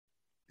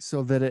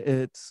so that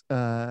it's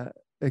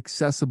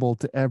accessible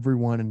to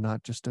everyone and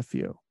not just a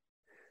few.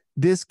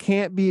 This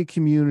can't be a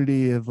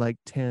community of like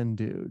 10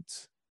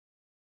 dudes,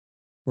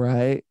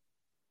 right?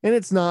 And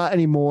it's not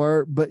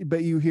anymore,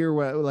 but you hear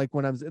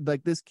when I'm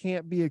like, this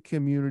can't be a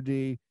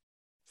community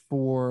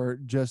for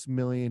just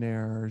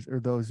millionaires or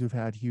those who've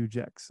had huge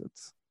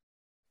exits.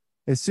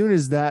 As soon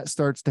as that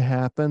starts to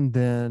happen,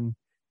 then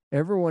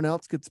everyone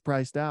else gets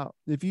priced out.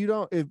 If you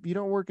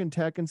don't work in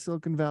tech in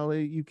Silicon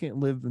Valley, you can't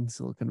live in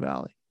Silicon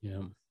Valley.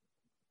 Yeah.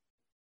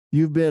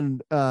 You've been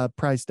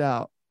priced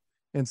out.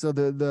 And so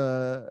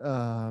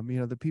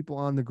the people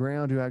on the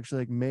ground who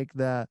actually like make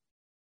that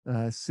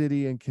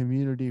city and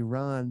community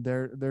run,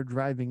 they're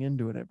driving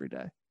into it every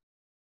day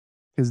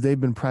because they've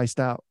been priced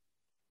out.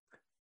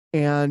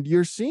 And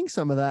you're seeing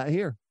some of that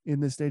here in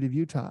the state of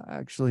Utah.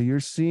 Actually, you're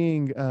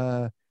seeing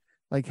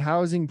like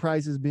housing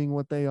prices being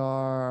what they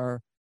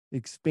are,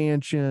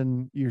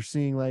 expansion. You're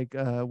seeing like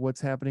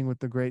what's happening with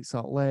the Great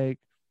Salt Lake.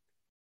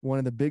 One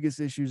of the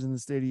biggest issues in the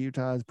state of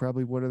Utah is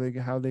probably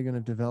how are they going to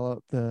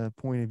develop the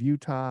Point of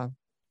Utah,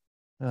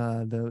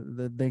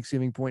 the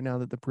Thanksgiving Point, now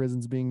that the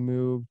prison's being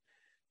moved,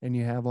 and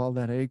you have all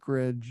that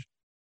acreage,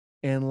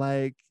 and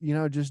like,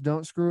 just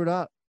don't screw it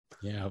up.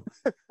 Yeah.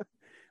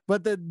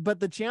 But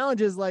the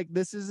challenge is like,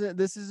 this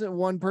isn't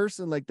one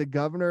person. Like, the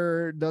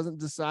governor doesn't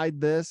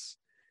decide this.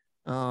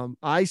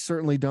 I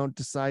certainly don't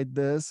decide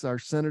this. Our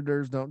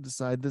senators don't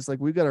decide this. Like,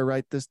 we got to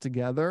write this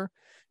together.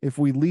 If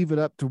we leave it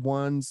up to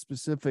one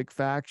specific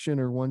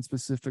faction or one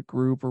specific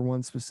group or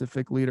one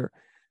specific leader,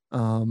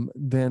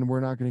 then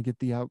we're not going to get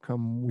the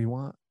outcome we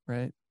want.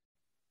 Right.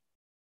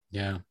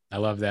 Yeah. I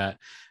love that.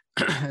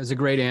 It's a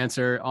great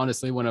answer.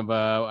 Honestly,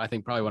 I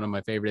think probably one of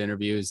my favorite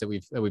interviews that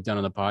we've done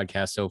on the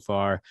podcast so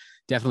far.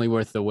 Definitely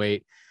worth the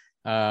wait.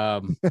 Yeah,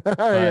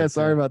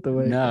 sorry about the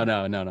wait.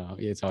 No.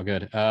 It's all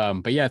good.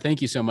 But yeah,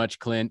 thank you so much,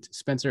 Clint.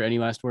 Spencer, any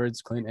last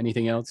words? Clint,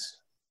 anything else?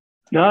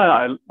 No,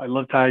 I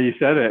loved how you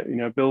said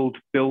it.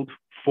 Build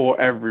for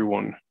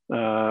everyone,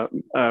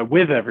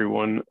 with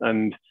everyone,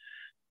 and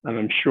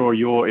I'm sure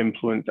your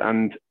influence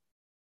and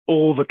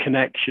all the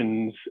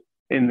connections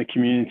in the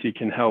community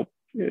can help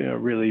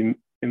really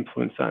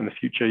influence that in the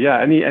future. Yeah.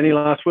 Any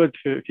last words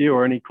for you,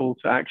 or any call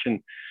to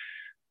action?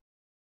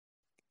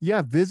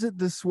 Yeah, visit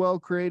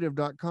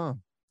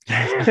theswellcreative.com.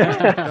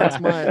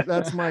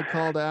 That's my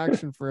call to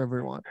action for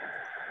everyone.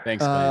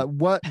 Thanks, Clint.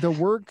 What the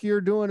work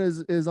you're doing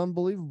is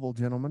unbelievable,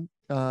 gentlemen.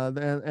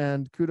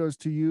 And kudos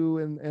to you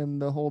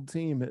and the whole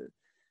team.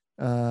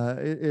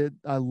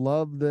 I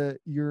love that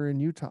you're in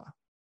Utah,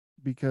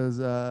 because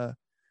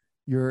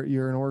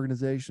you're an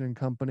organization and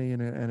company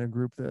and a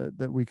group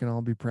that we can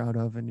all be proud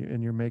of,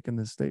 and you're making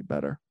this state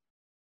better.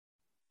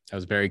 That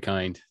was very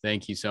kind.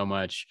 Thank you so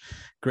much.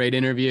 Great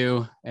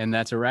interview. And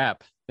that's a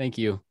wrap. Thank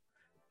you.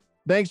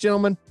 Thanks,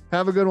 gentlemen.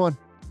 Have a good one.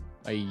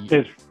 Bye.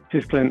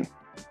 Cheers, Clint.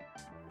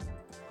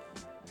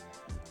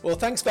 Well,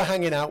 thanks for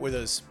hanging out with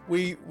us.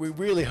 We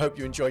really hope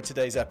you enjoyed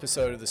today's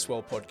episode of the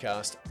Swell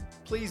Podcast.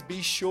 Please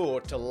be sure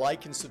to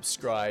like and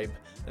subscribe.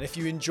 And if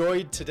you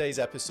enjoyed today's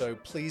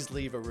episode, please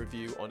leave a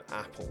review on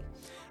Apple.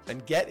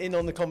 And get in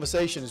on the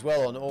conversation as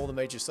well on all the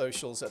major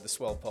socials at the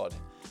Swell Pod.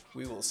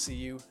 We will see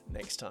you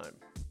next time.